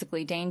literally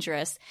physically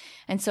dangerous.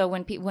 And so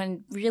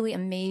when really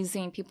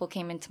amazing people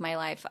came into my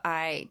life,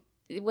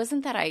 it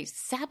wasn't that I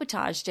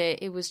sabotaged it.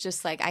 It was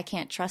just like, I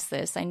can't trust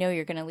this. I know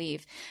you're going to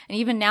leave. And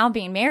even now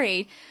being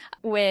married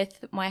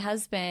with my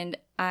husband,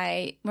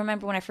 I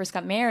remember when I first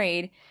got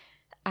married,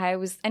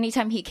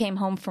 anytime he came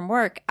home from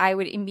work, I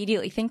would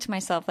immediately think to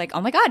myself, like,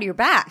 oh my God, you're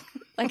back.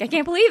 Like, I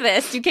can't believe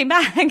this. You came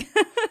back.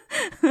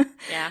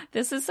 Yeah.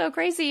 This is so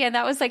crazy. And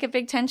that was like a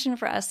big tension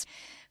for us,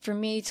 for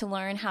me to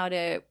learn how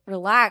to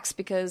relax,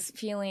 because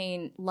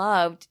feeling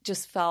loved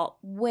just felt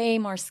way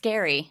more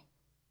scary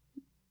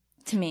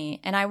to me.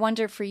 And I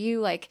wonder for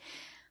you, like,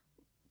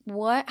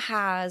 what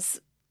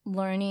has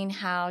learning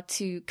how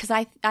to,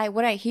 because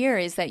what I hear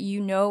is that you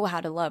know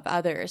how to love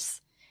others,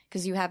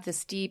 because you have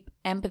this deep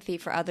empathy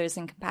for others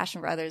and compassion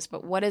for others.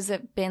 But what has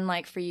it been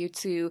like for you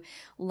to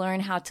learn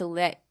how to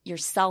let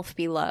yourself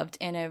be loved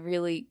in a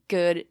really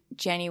good,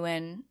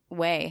 genuine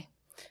way?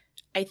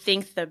 I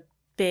think the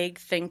big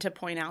thing to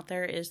point out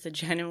there is the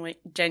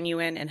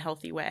genuine and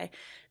healthy way,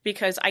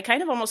 because I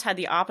kind of almost had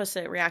the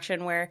opposite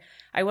reaction where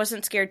I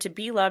wasn't scared to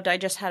be loved. I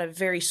just had a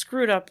very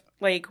screwed up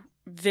like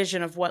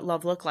vision of what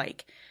love looked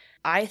like.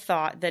 I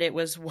thought that it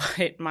was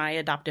what my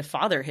adoptive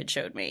father had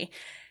showed me.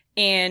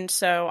 And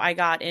so I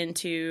got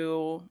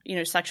into,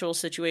 sexual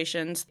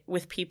situations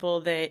with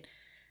people that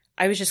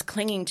I was just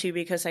clinging to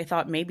because I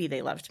thought maybe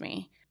they loved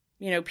me.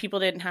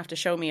 People didn't have to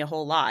show me a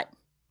whole lot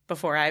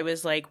before I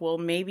was like, well,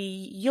 maybe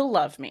you'll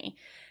love me.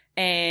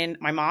 And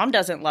my mom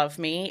doesn't love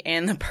me.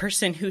 And the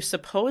person who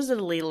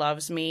supposedly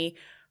loves me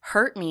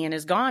hurt me and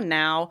is gone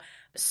now.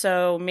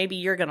 So maybe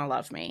you're going to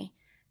love me.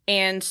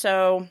 And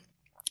so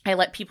I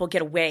let people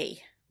get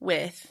away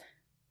with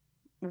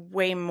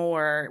way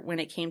more when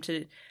it came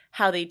to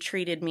how they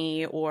treated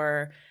me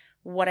or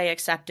what I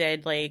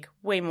accepted, like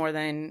way more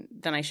than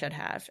I should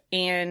have.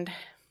 And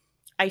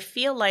I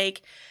feel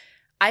like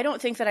I don't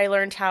think that I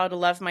learned how to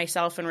love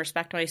myself and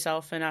respect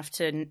myself enough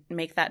to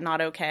make that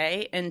not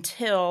okay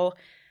until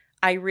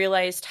I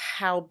realized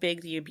how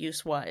big the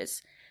abuse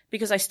was,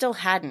 because I still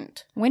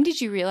hadn't. When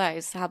did you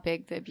realize how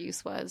big the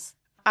abuse was?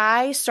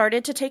 I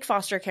started to take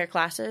foster care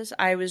classes.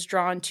 I was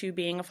drawn to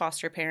being a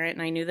foster parent,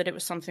 and I knew that it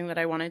was something that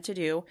I wanted to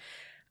do.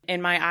 In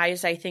my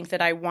eyes, I think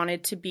that I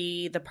wanted to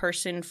be the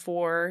person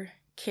for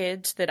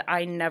kids that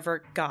I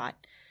never got.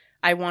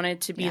 I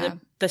wanted to be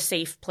the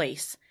safe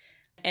place.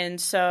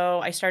 And so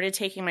I started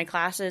taking my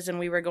classes, and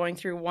we were going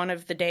through one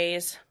of the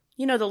days,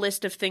 the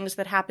list of things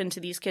that happen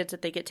to these kids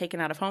that they get taken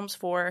out of homes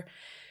for.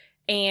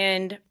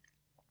 And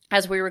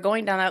as we were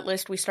going down that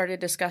list, we started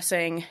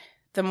discussing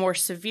the more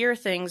severe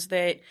things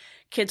that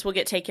kids will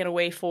get taken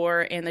away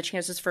for, and the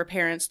chances for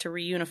parents to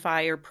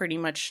reunify are pretty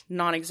much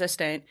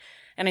non-existent.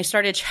 And I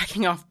started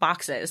checking off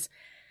boxes,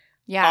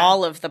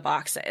 all of the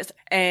boxes.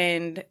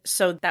 And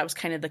so that was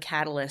kind of the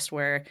catalyst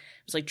where it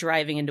was like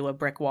driving into a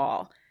brick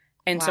wall.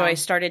 And so I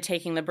started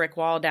taking the brick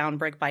wall down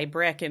brick by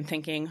brick and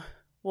thinking,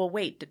 well,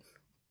 wait,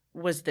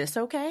 was this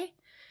okay?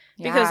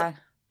 Yeah. Because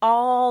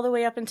all the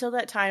way up until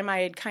that time, I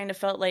had kind of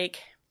felt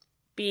like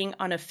being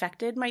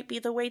unaffected might be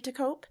the way to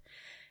cope.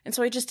 And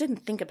so I just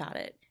didn't think about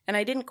it. And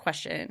I didn't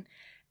question.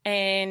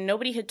 And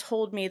nobody had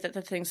told me that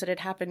the things that had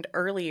happened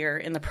earlier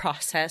in the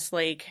process,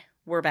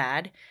 were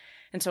bad.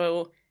 And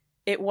so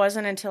it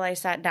wasn't until I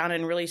sat down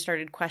and really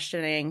started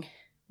questioning,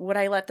 would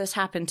I let this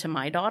happen to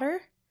my daughter?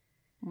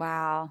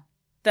 Wow.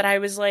 That I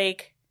was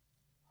like,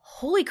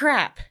 holy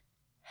crap.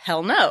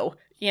 Hell no.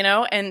 you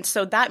know? And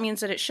so that means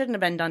that it shouldn't have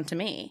been done to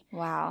me.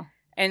 Wow.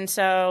 And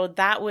so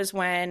that was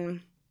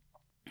when,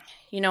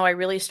 you know, I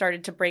really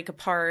started to break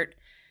apart.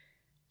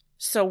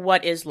 So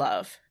what is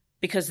love?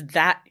 Because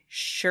that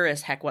sure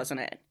as heck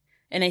wasn't it.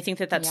 And I think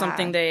that that's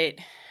something that,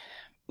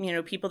 you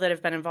know, people that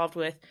have been involved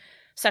with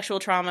sexual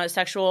trauma,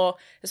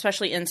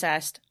 especially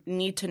incest,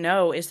 need to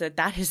know is that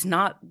that is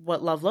not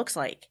what love looks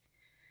like.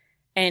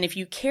 And if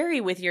you carry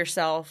with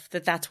yourself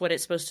that that's what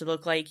it's supposed to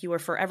look like, you are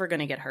forever going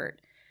to get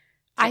hurt.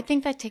 I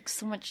think that takes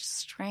so much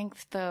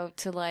strength, though,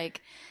 to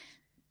like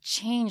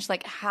change.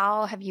 Like,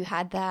 how have you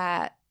had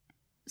that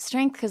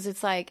strength? Because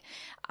it's like,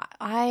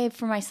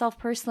 for myself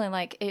personally,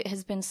 like, it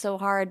has been so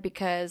hard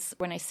because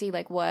when I see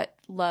like what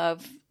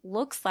love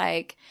looks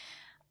like,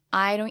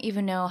 I don't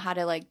even know how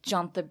to like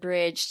jump the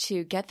bridge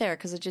to get there,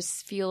 because it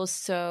just feels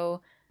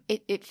so,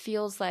 it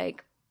feels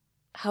like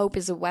hope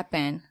is a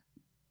weapon.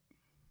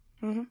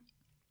 Mm-hmm.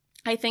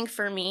 I think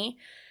for me,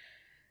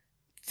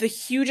 the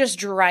hugest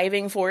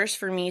driving force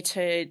for me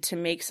to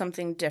make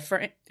something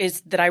different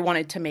is that I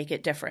wanted to make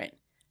it different.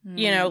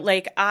 You know,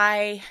 like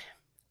I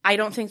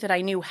don't think that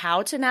I knew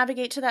how to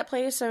navigate to that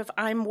place of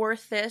I'm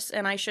worth this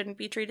and I shouldn't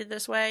be treated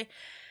this way.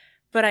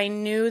 But I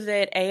knew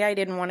that I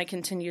didn't want to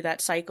continue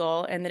that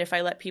cycle, and that if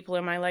I let people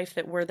in my life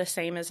that were the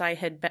same as I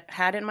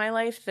had in my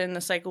life, then the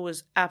cycle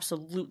was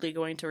absolutely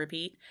going to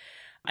repeat.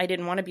 I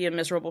didn't want to be a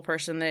miserable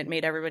person that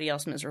made everybody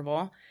else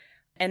miserable.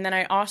 And then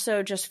I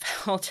also just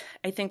felt,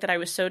 I think that I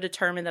was so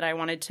determined that I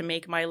wanted to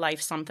make my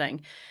life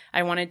something.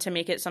 I wanted to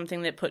make it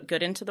something that put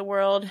good into the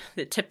world,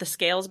 that tipped the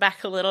scales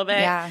back a little bit.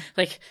 Yeah.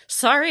 Like,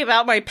 sorry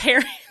about my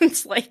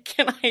parents. Like,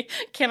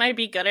 can I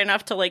be good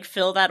enough to like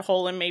fill that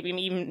hole and maybe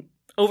even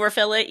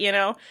overfill it, you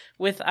know,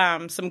 with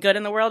some good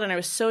in the world? And I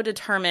was so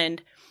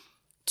determined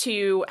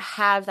to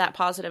have that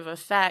positive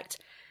effect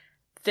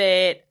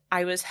that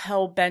I was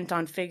hell-bent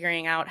on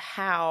figuring out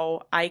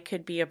how I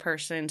could be a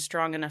person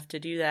strong enough to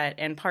do that.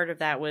 And part of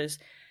that was,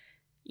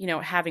 you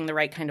know, having the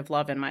right kind of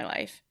love in my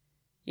life.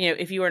 You know,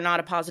 if you are not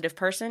a positive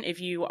person,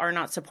 if you are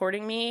not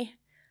supporting me,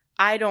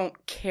 I don't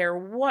care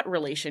what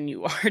relation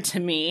you are to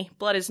me.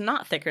 Blood is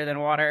not thicker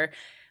than water.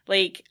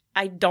 Like,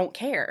 I don't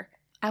care.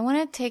 I want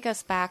to take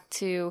us back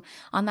to,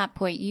 on that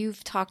point,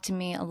 you've talked to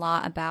me a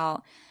lot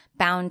about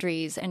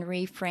boundaries and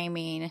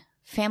reframing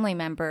family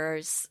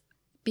members,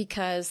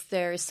 because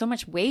there's so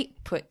much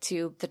weight put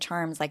to the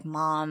terms like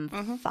mom,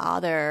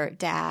 father,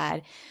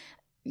 dad,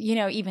 you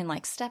know, even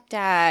like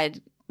stepdad,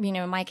 you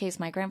know, in my case,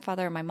 my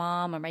grandfather or my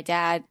mom or my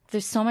dad.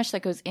 There's so much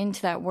that goes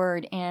into that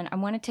word. And I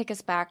want to take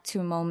us back to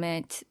a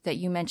moment that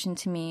you mentioned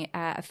to me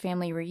at a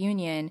family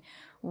reunion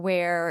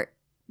where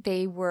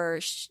they were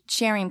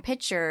sharing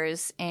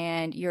pictures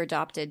and your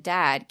adopted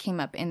dad came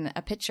up in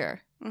a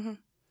picture. Mm-hmm.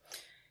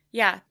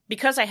 Yeah,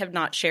 because I have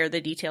not shared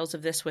the details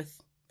of this with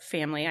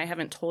family. I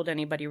haven't told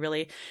anybody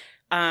really.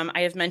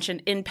 I have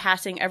mentioned in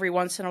passing every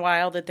once in a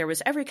while that there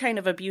was every kind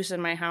of abuse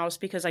in my house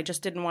because I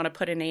just didn't want to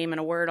put a name and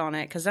a word on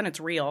it, because then it's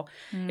real.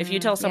 If you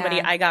tell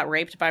somebody I got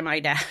raped by my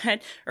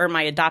dad or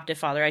my adoptive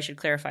father, I should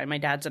clarify, my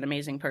dad's an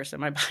amazing person,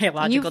 my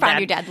biological dad. You found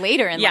your dad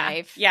later in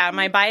life. Yeah,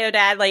 my bio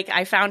dad, like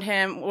I found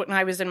him when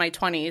I was in my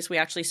 20s. We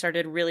actually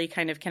started really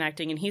kind of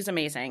connecting, and he's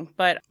amazing.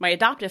 But my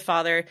adoptive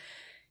father,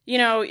 you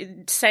know,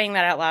 saying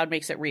that out loud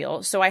makes it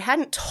real. So I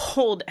hadn't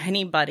told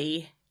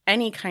anybody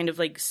any kind of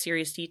like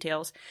serious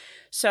details.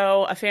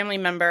 So a family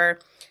member,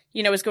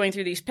 you know, was going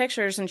through these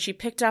pictures, and she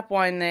picked up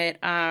one that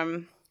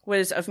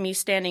was of me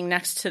standing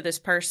next to this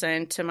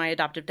person, to my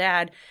adoptive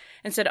dad,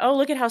 and said, "Oh,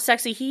 look at how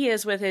sexy he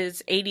is with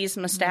his 80s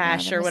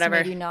mustache," or whatever.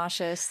 Made you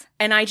nauseous.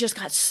 And I just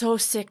got so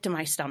sick to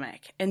my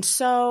stomach. And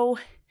so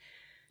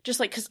just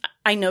like, because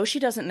I know she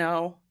doesn't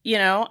know, you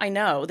know, I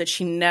know that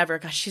she never,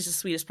 gosh, she's the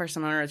sweetest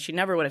person on earth. She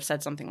never would have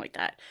said something like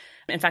that.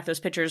 In fact, those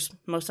pictures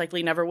most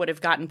likely never would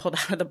have gotten pulled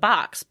out of the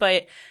box.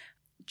 But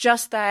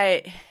just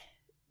that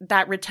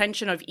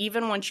retention of,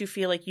 even once you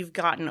feel like you've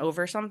gotten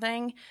over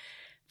something,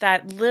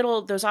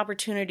 those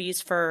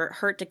opportunities for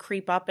hurt to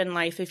creep up in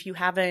life if you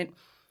haven't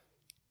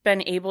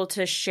been able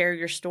to share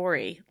your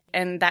story.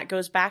 And that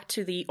goes back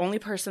to the only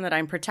person that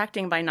I'm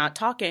protecting by not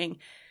talking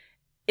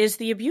is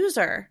the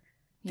abuser.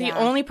 The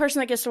only person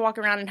that gets to walk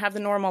around and have the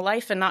normal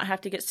life and not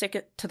have to get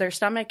sick to their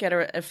stomach at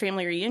a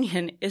family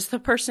reunion is the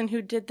person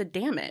who did the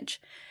damage.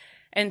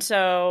 And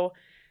so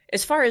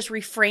as far as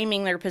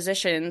reframing their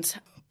positions,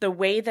 the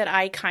way that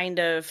I kind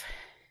of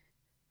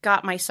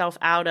got myself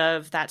out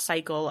of that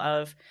cycle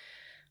of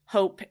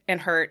hope and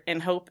hurt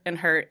and hope and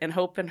hurt and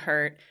hope and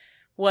hurt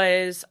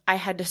was I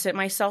had to sit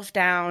myself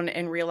down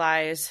and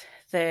realize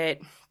that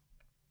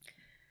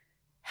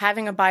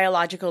having a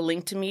biological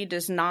link to me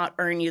does not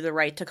earn you the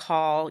right to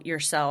call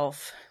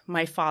yourself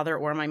my father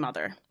or my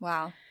mother.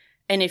 Wow.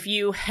 And if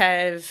you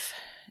have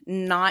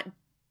not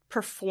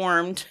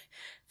performed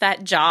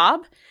that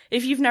job,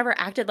 if you've never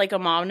acted like a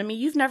mom to me,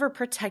 you've never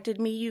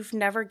protected me, you've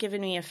never given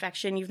me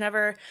affection, you've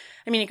never,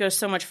 I mean, it goes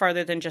so much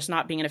farther than just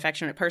not being an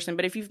affectionate person,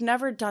 but if you've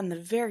never done the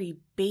very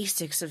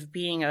basics of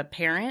being a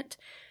parent,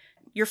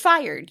 you're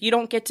fired. You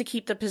don't get to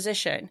keep the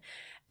position.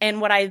 And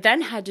what I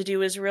then had to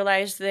do is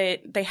realize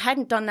that they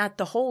hadn't done that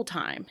the whole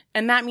time.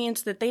 And that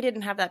means that they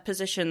didn't have that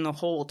position the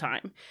whole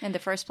time. In the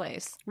first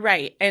place.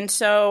 Right. And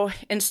so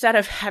instead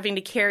of having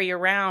to carry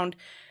around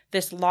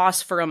this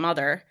loss for a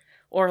mother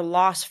or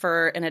loss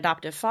for an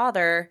adoptive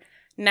father,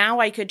 now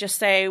I could just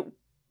say,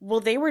 well,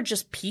 they were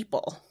just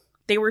people.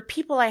 They were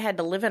people I had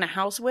to live in a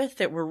house with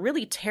that were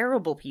really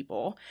terrible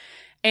people.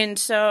 And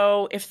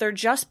so if they're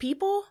just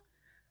people,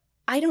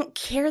 I don't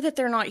care that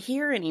they're not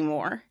here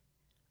anymore.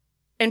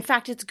 In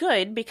fact, it's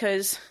good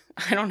because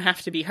I don't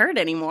have to be hurt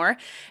anymore.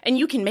 And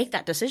you can make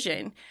that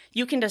decision.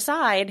 You can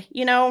decide,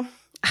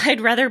 I'd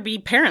rather be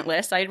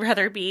parentless. I'd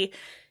rather be,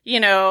 to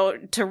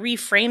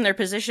reframe their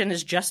position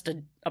as just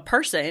a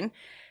person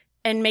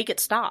and make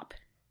it stop.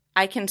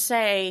 I can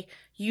say,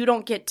 you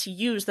don't get to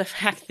use the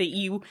fact that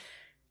you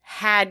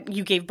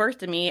gave birth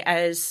to me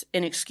as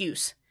an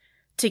excuse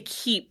to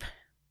keep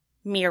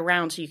me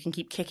around so you can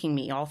keep kicking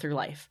me all through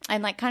life.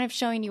 And like kind of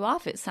showing you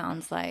off, it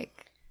sounds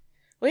like.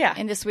 Well, yeah.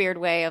 In this weird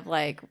way of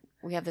like,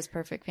 we have this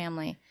perfect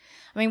family.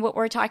 I mean, what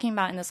we're talking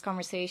about in this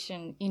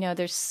conversation,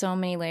 there's so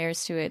many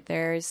layers to it.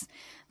 There's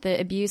the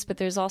abuse, but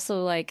there's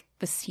also like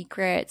the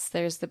secrets,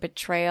 there's the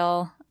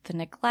betrayal, the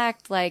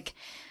neglect, like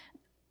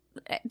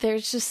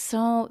there's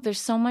so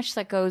much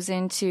that goes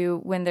into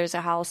when there's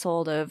a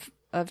household of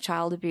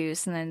child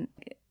abuse, and then,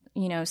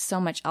 so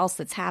much else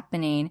that's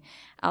happening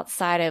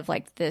outside of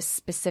like this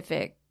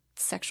specific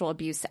sexual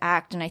abuse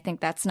act. And I think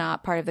that's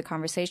not part of the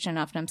conversation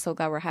enough. And I'm so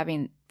glad we're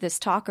having this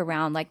talk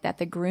around like that.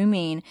 The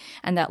grooming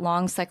and that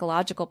long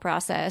psychological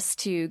process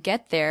to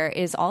get there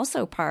is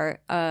also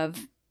part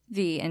of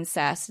the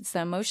incest. It's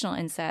the emotional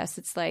incest.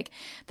 It's like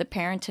the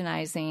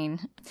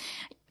parentinizing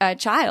a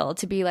child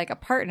to be like a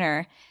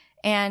partner.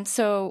 And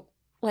so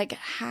like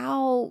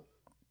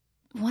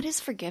what does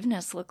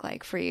forgiveness look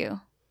like for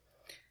you?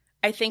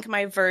 I think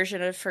my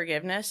version of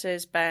forgiveness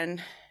has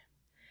been,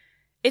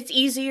 it's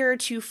easier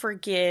to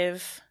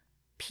forgive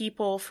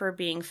people for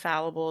being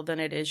fallible than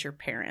it is your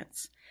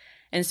parents.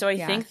 And so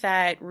I think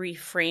that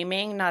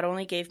reframing not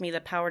only gave me the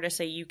power to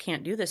say, you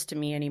can't do this to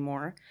me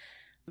anymore,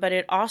 but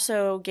it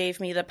also gave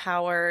me the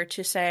power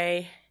to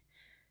say,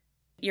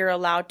 you're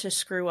allowed to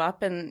screw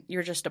up and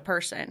you're just a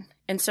person.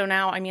 And so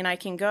now, I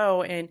can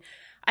go and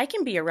I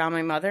can be around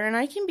my mother and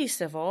I can be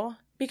civil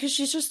because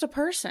she's just a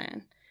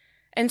person.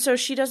 And so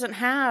she doesn't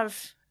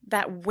have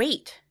that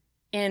weight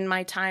in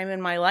my time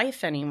in my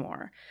life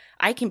anymore.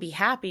 I can be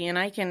happy and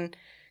I can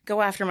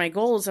go after my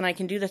goals and I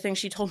can do the things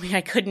she told me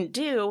I couldn't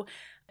do.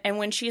 And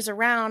when she's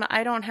around,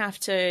 I don't have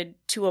to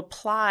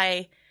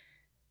apply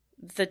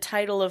the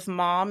title of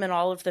mom and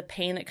all of the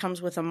pain that comes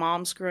with a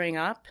mom screwing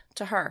up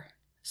to her.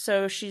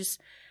 So she's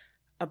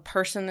a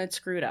person that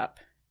screwed up.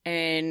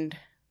 And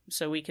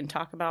so we can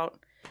talk about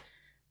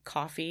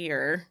coffee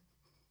or...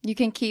 You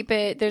can keep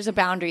it, there's a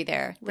boundary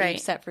there that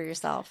you've set for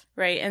yourself.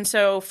 Right. And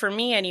so for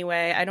me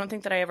anyway, I don't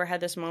think that I ever had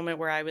this moment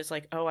where I was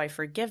like, oh, I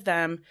forgive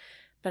them,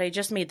 but I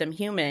just made them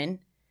human.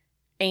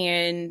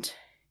 And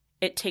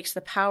it takes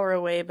the power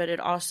away, but it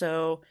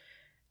also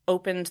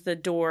opens the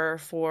door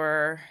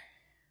for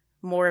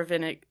more of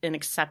an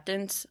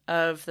acceptance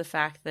of the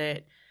fact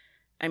that,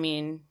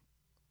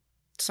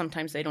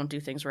 sometimes they don't do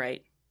things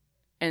right.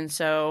 And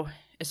so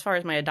as far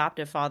as my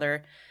adoptive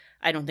father,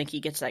 I don't think he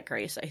gets that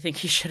grace. I think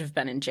he should have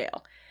been in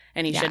jail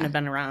and he shouldn't have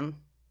been around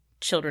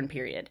children,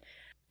 period.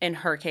 In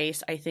her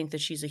case, I think that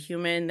she's a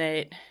human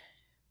that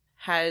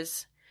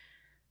has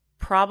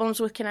problems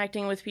with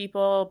connecting with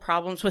people,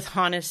 problems with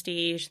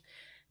honesty,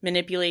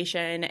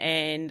 manipulation,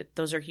 and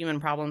those are human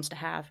problems to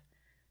have.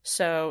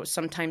 So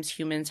sometimes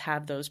humans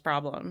have those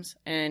problems.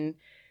 And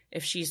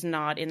if she's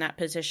not in that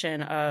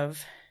position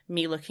of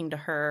me looking to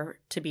her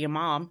to be a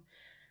mom,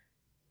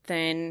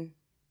 then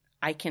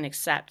I can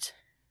accept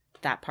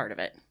that part of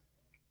it.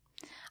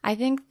 I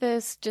think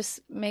this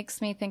just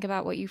makes me think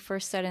about what you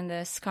first said in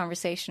this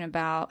conversation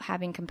about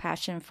having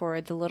compassion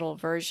for the little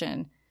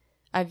version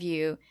of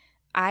you.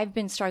 I've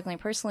been struggling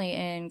personally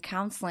in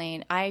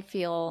counseling. I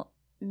feel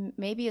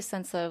maybe a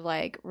sense of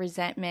like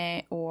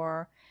resentment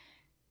or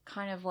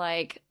kind of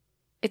like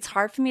it's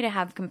hard for me to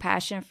have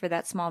compassion for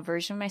that small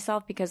version of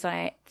myself because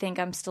I think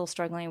I'm still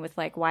struggling with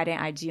like, why didn't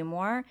I do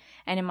more?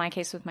 And in my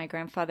case with my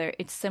grandfather,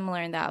 it's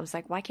similar in that I was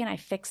like, why can't I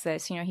fix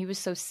this? He was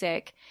so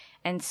sick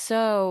and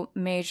so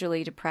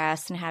majorly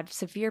depressed and had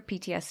severe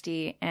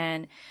PTSD.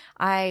 And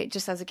I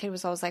just as a kid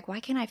was always like, why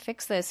can't I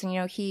fix this?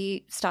 And,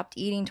 he stopped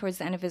eating towards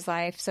the end of his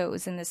life. So it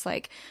was in this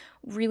like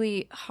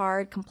really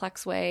hard,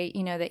 complex way,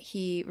 that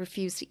he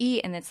refused to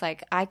eat. And it's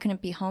like, I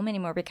couldn't be home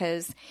anymore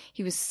because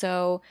he was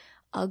so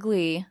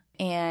ugly.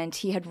 And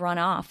he had run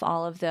off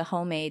all of the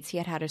homemaids. He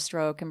had had a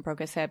stroke and broke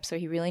his hip, so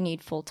he really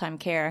needed full-time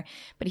care.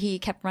 But he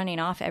kept running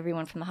off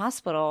everyone from the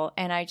hospital.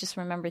 And I just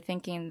remember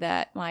thinking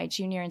that my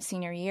junior and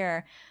senior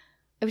year,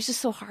 it was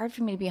just so hard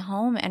for me to be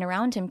home and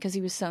around him because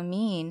he was so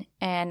mean.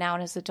 And now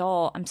as an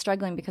adult, I'm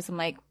struggling because I'm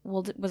like,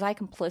 well, was I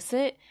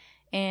complicit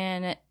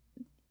in,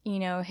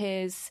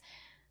 his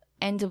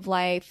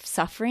end-of-life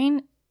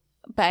suffering?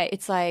 But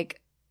it's like,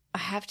 I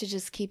have to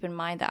just keep in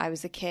mind that I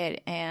was a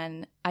kid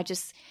and I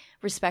just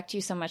respect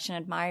you so much and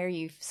admire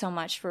you so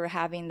much for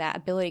having that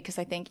ability, because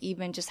I think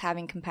even just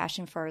having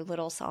compassion for our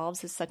little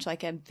selves is such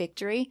like a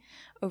victory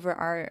over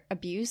our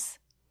abuse.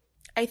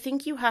 I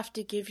think you have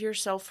to give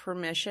yourself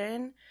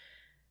permission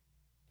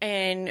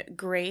and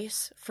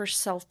grace for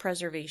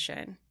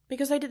self-preservation,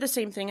 because I did the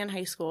same thing in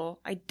high school.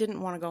 I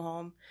didn't want to go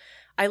home.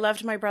 I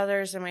loved my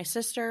brothers and my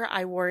sister.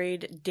 I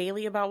worried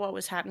daily about what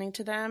was happening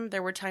to them.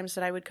 There were times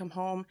that I would come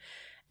home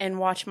and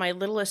watch my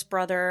littlest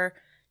brother,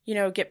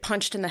 get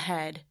punched in the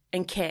head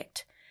and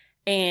kicked.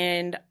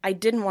 And I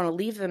didn't want to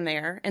leave them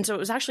there. And so it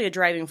was actually a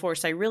driving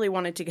force. I really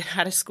wanted to get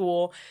out of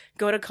school,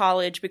 go to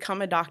college,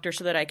 become a doctor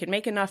so that I could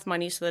make enough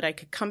money so that I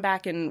could come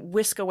back and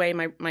whisk away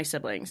my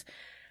siblings.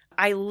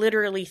 I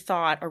literally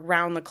thought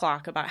around the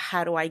clock about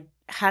how do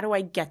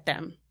I get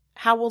them?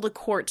 How will the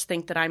courts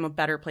think that I'm a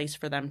better place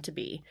for them to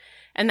be?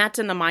 And that's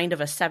in the mind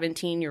of a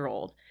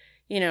 17-year-old.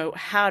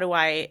 How do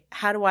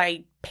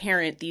I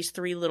parent these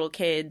 3 little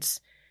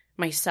kids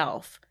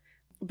myself?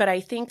 But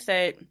I think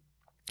that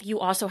you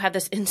also have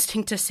this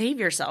instinct to save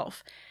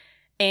yourself.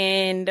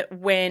 And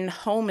when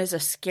home is a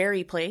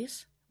scary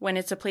place, when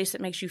it's a place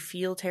that makes you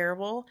feel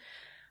terrible,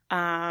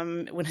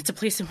 when it's a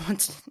place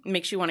that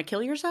makes you want to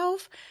kill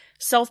yourself,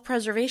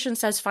 self-preservation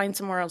says find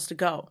somewhere else to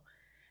go.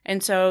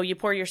 And so you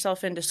pour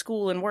yourself into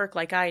school and work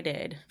like I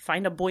did.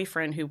 Find a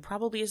boyfriend who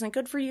probably isn't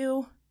good for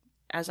you.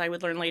 As I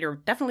would learn later,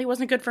 definitely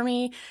wasn't good for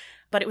me,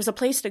 but it was a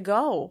place to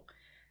go.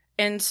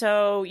 And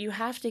so you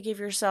have to give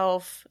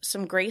yourself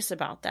some grace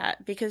about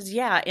that, because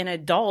an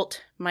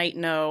adult might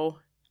know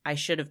I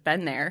should have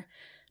been there.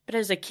 But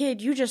as a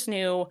kid, you just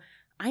knew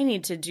I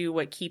need to do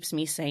what keeps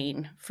me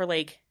sane for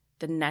like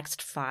the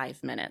next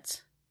 5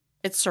 minutes.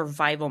 It's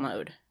survival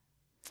mode.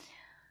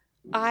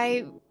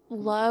 I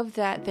love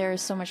that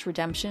there's so much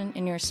redemption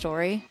in your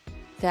story,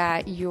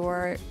 that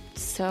you're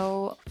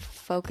so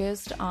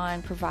focused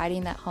on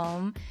providing that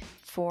home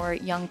for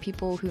young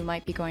people who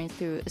might be going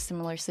through a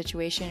similar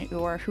situation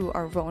or who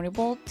are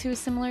vulnerable to a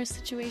similar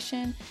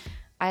situation.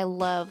 I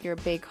love your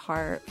big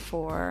heart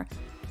for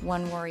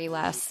one worry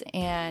less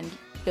and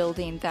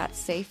building that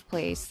safe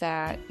place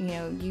that,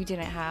 you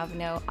didn't have.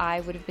 I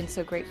would have been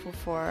so grateful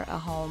for a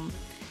home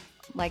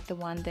like the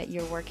one that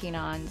you're working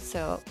on.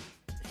 So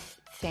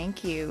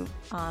thank you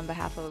on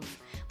behalf of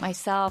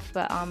myself,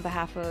 but on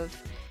behalf of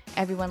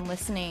everyone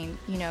listening,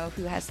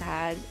 who has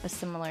had a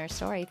similar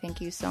story.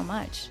 Thank you so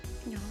much.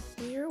 No,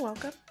 you're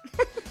welcome.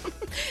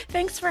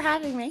 Thanks for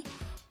having me.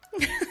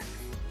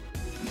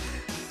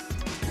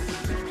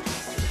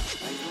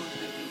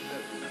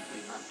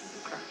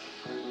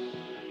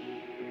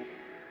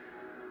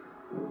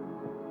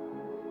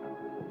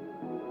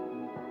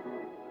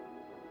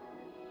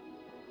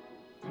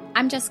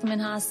 I'm Jessica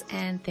Minhas,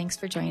 and thanks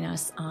for joining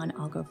us on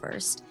I'll Go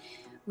First.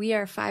 We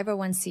are a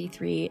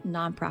 501c3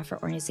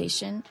 nonprofit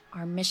organization.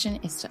 Our mission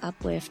is to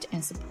uplift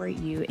and support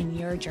you in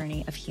your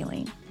journey of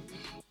healing.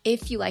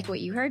 If you like what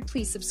you heard,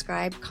 please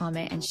subscribe,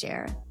 comment, and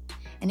share.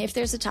 And if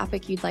there's a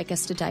topic you'd like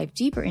us to dive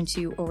deeper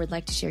into or would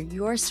like to share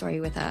your story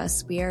with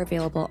us, we are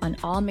available on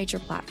all major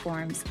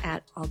platforms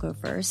at I'll Go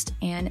First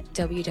and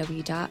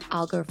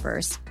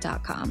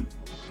www.illgofirst.com.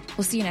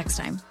 We'll see you next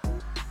time.